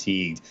just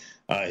fatigued.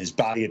 His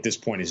body at this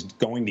point is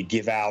going to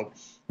give out.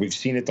 We've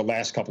seen it the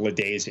last couple of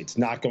days. It's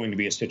not going to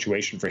be a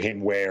situation for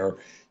him where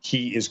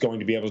he is going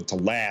to be able to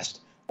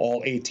last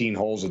all 18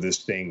 holes of this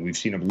thing. We've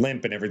seen him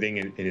limp and everything,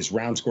 and his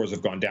round scores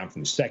have gone down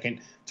from the 2nd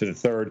to the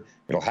 3rd.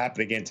 It'll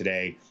happen again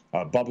today.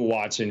 Bubba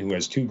Watson, who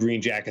has 2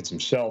 green jackets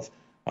himself,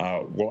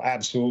 will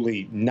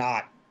absolutely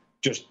not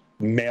just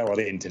mail it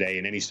in today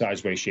in any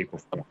size, way, shape, or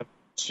form.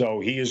 So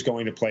he is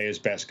going to play his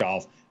best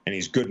golf, and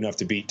he's good enough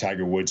to beat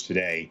Tiger Woods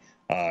today.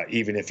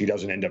 Even if he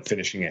doesn't end up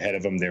finishing ahead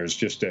of him, there's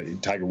just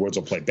Tiger Woods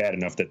will play bad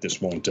enough that this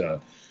won't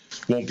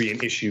be an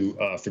issue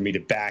for me to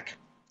back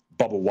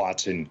Bubba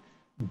Watson,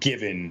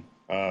 given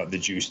the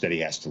juice that he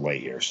has to lay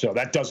here. So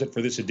that does it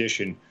for this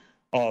edition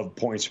of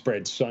Point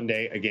Spread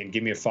Sunday. Again,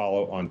 give me a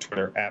follow on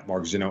Twitter at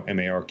Mark Zinno,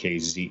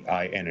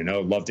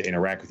 MarkZinno. Love to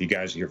interact with you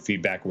guys, your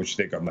feedback, what you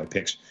think of my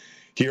picks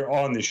here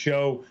on the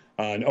show,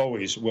 and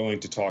always willing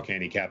to talk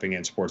handicapping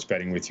and sports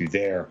betting with you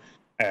there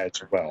as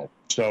well.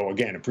 So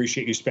again,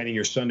 appreciate you spending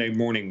your Sunday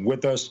morning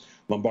with us.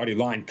 Lombardi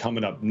Line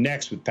coming up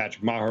next with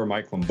Patrick Maher,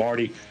 Mike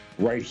Lombardi,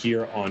 right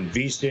here on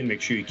VSiN.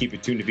 Make sure you keep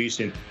it tuned to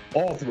VSiN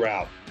all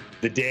throughout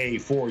the day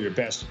for your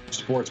best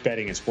sports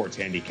betting and sports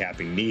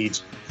handicapping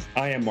needs.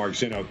 I am Mark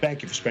Zinno.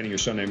 Thank you for spending your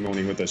Sunday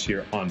morning with us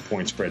here on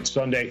Point Spread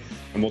Sunday,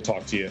 and we'll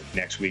talk to you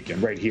next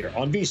weekend right here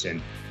on VSiN,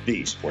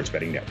 the Sports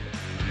Betting Network.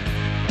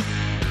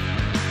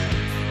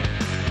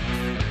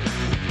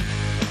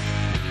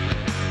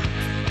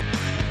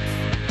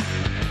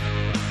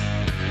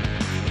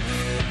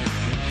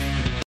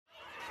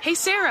 Hey,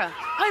 Sarah,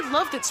 I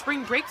love that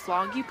spring break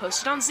vlog you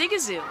posted on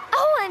Zigazoo.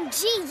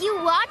 OMG,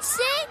 you watched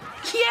it?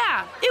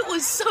 Yeah, it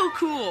was so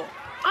cool.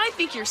 I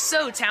think you're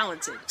so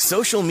talented.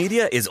 Social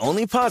media is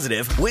only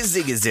positive with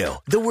Zigazoo,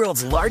 the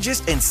world's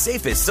largest and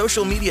safest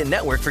social media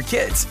network for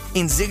kids.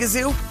 In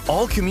Zigazoo,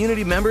 all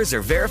community members are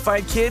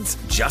verified kids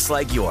just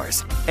like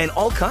yours, and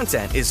all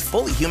content is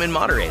fully human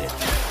moderated.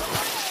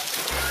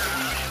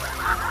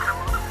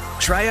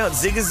 Try out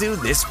Zigazoo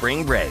this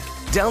spring break.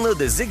 Download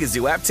the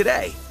Zigazoo app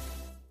today.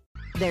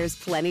 There's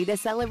plenty to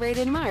celebrate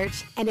in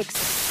March and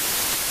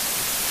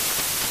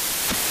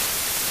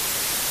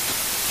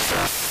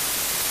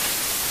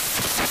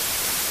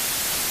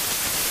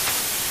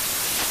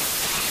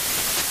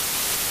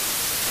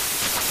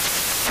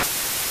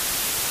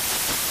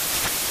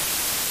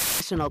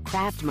National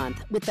Craft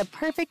Month with the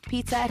perfect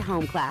pizza at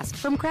home class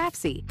from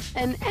Craftsy.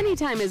 And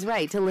anytime is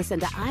right to listen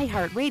to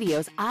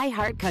iHeartRadio's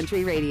iHeart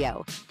Country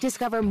Radio.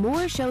 Discover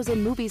more shows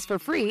and movies for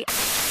free.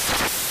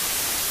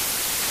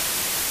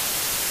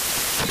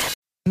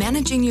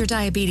 Managing your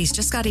diabetes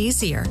just got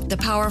easier. The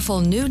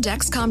powerful new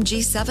Dexcom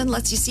G7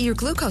 lets you see your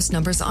glucose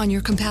numbers on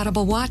your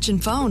compatible watch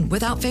and phone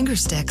without finger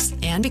sticks.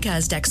 And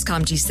because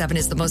Dexcom G7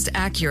 is the most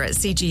accurate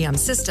CGM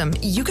system,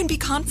 you can be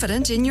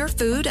confident in your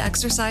food,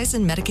 exercise,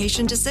 and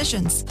medication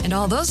decisions. And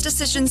all those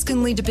decisions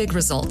can lead to big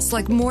results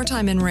like more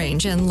time in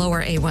range and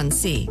lower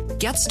A1C.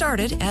 Get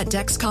started at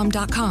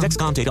Dexcom.com.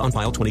 Dexcom data on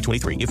file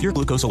 2023. If your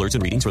glucose alerts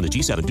and readings from the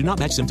G7 do not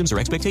match symptoms or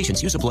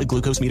expectations, use a blood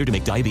glucose meter to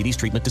make diabetes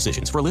treatment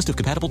decisions. For a list of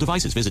compatible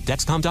devices, visit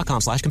Dexcom.com/compatibility.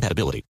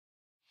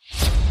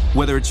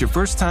 Whether it's your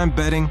first time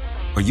betting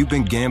or you've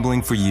been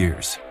gambling for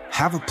years,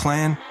 have a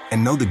plan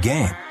and know the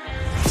game.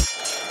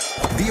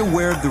 Be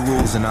aware of the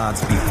rules and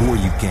odds before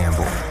you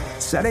gamble.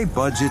 Set a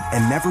budget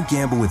and never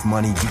gamble with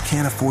money you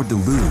can't afford to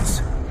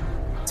lose.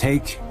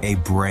 Take a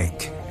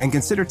break and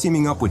consider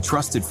teaming up with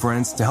trusted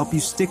friends to help you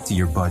stick to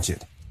your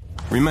budget.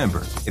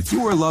 Remember, if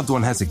you or a loved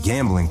one has a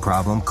gambling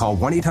problem, call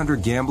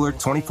 1-800-GAMBLER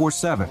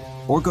 24/7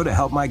 or go to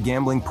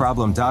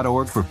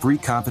helpmygamblingproblem.org for free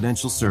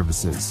confidential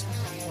services.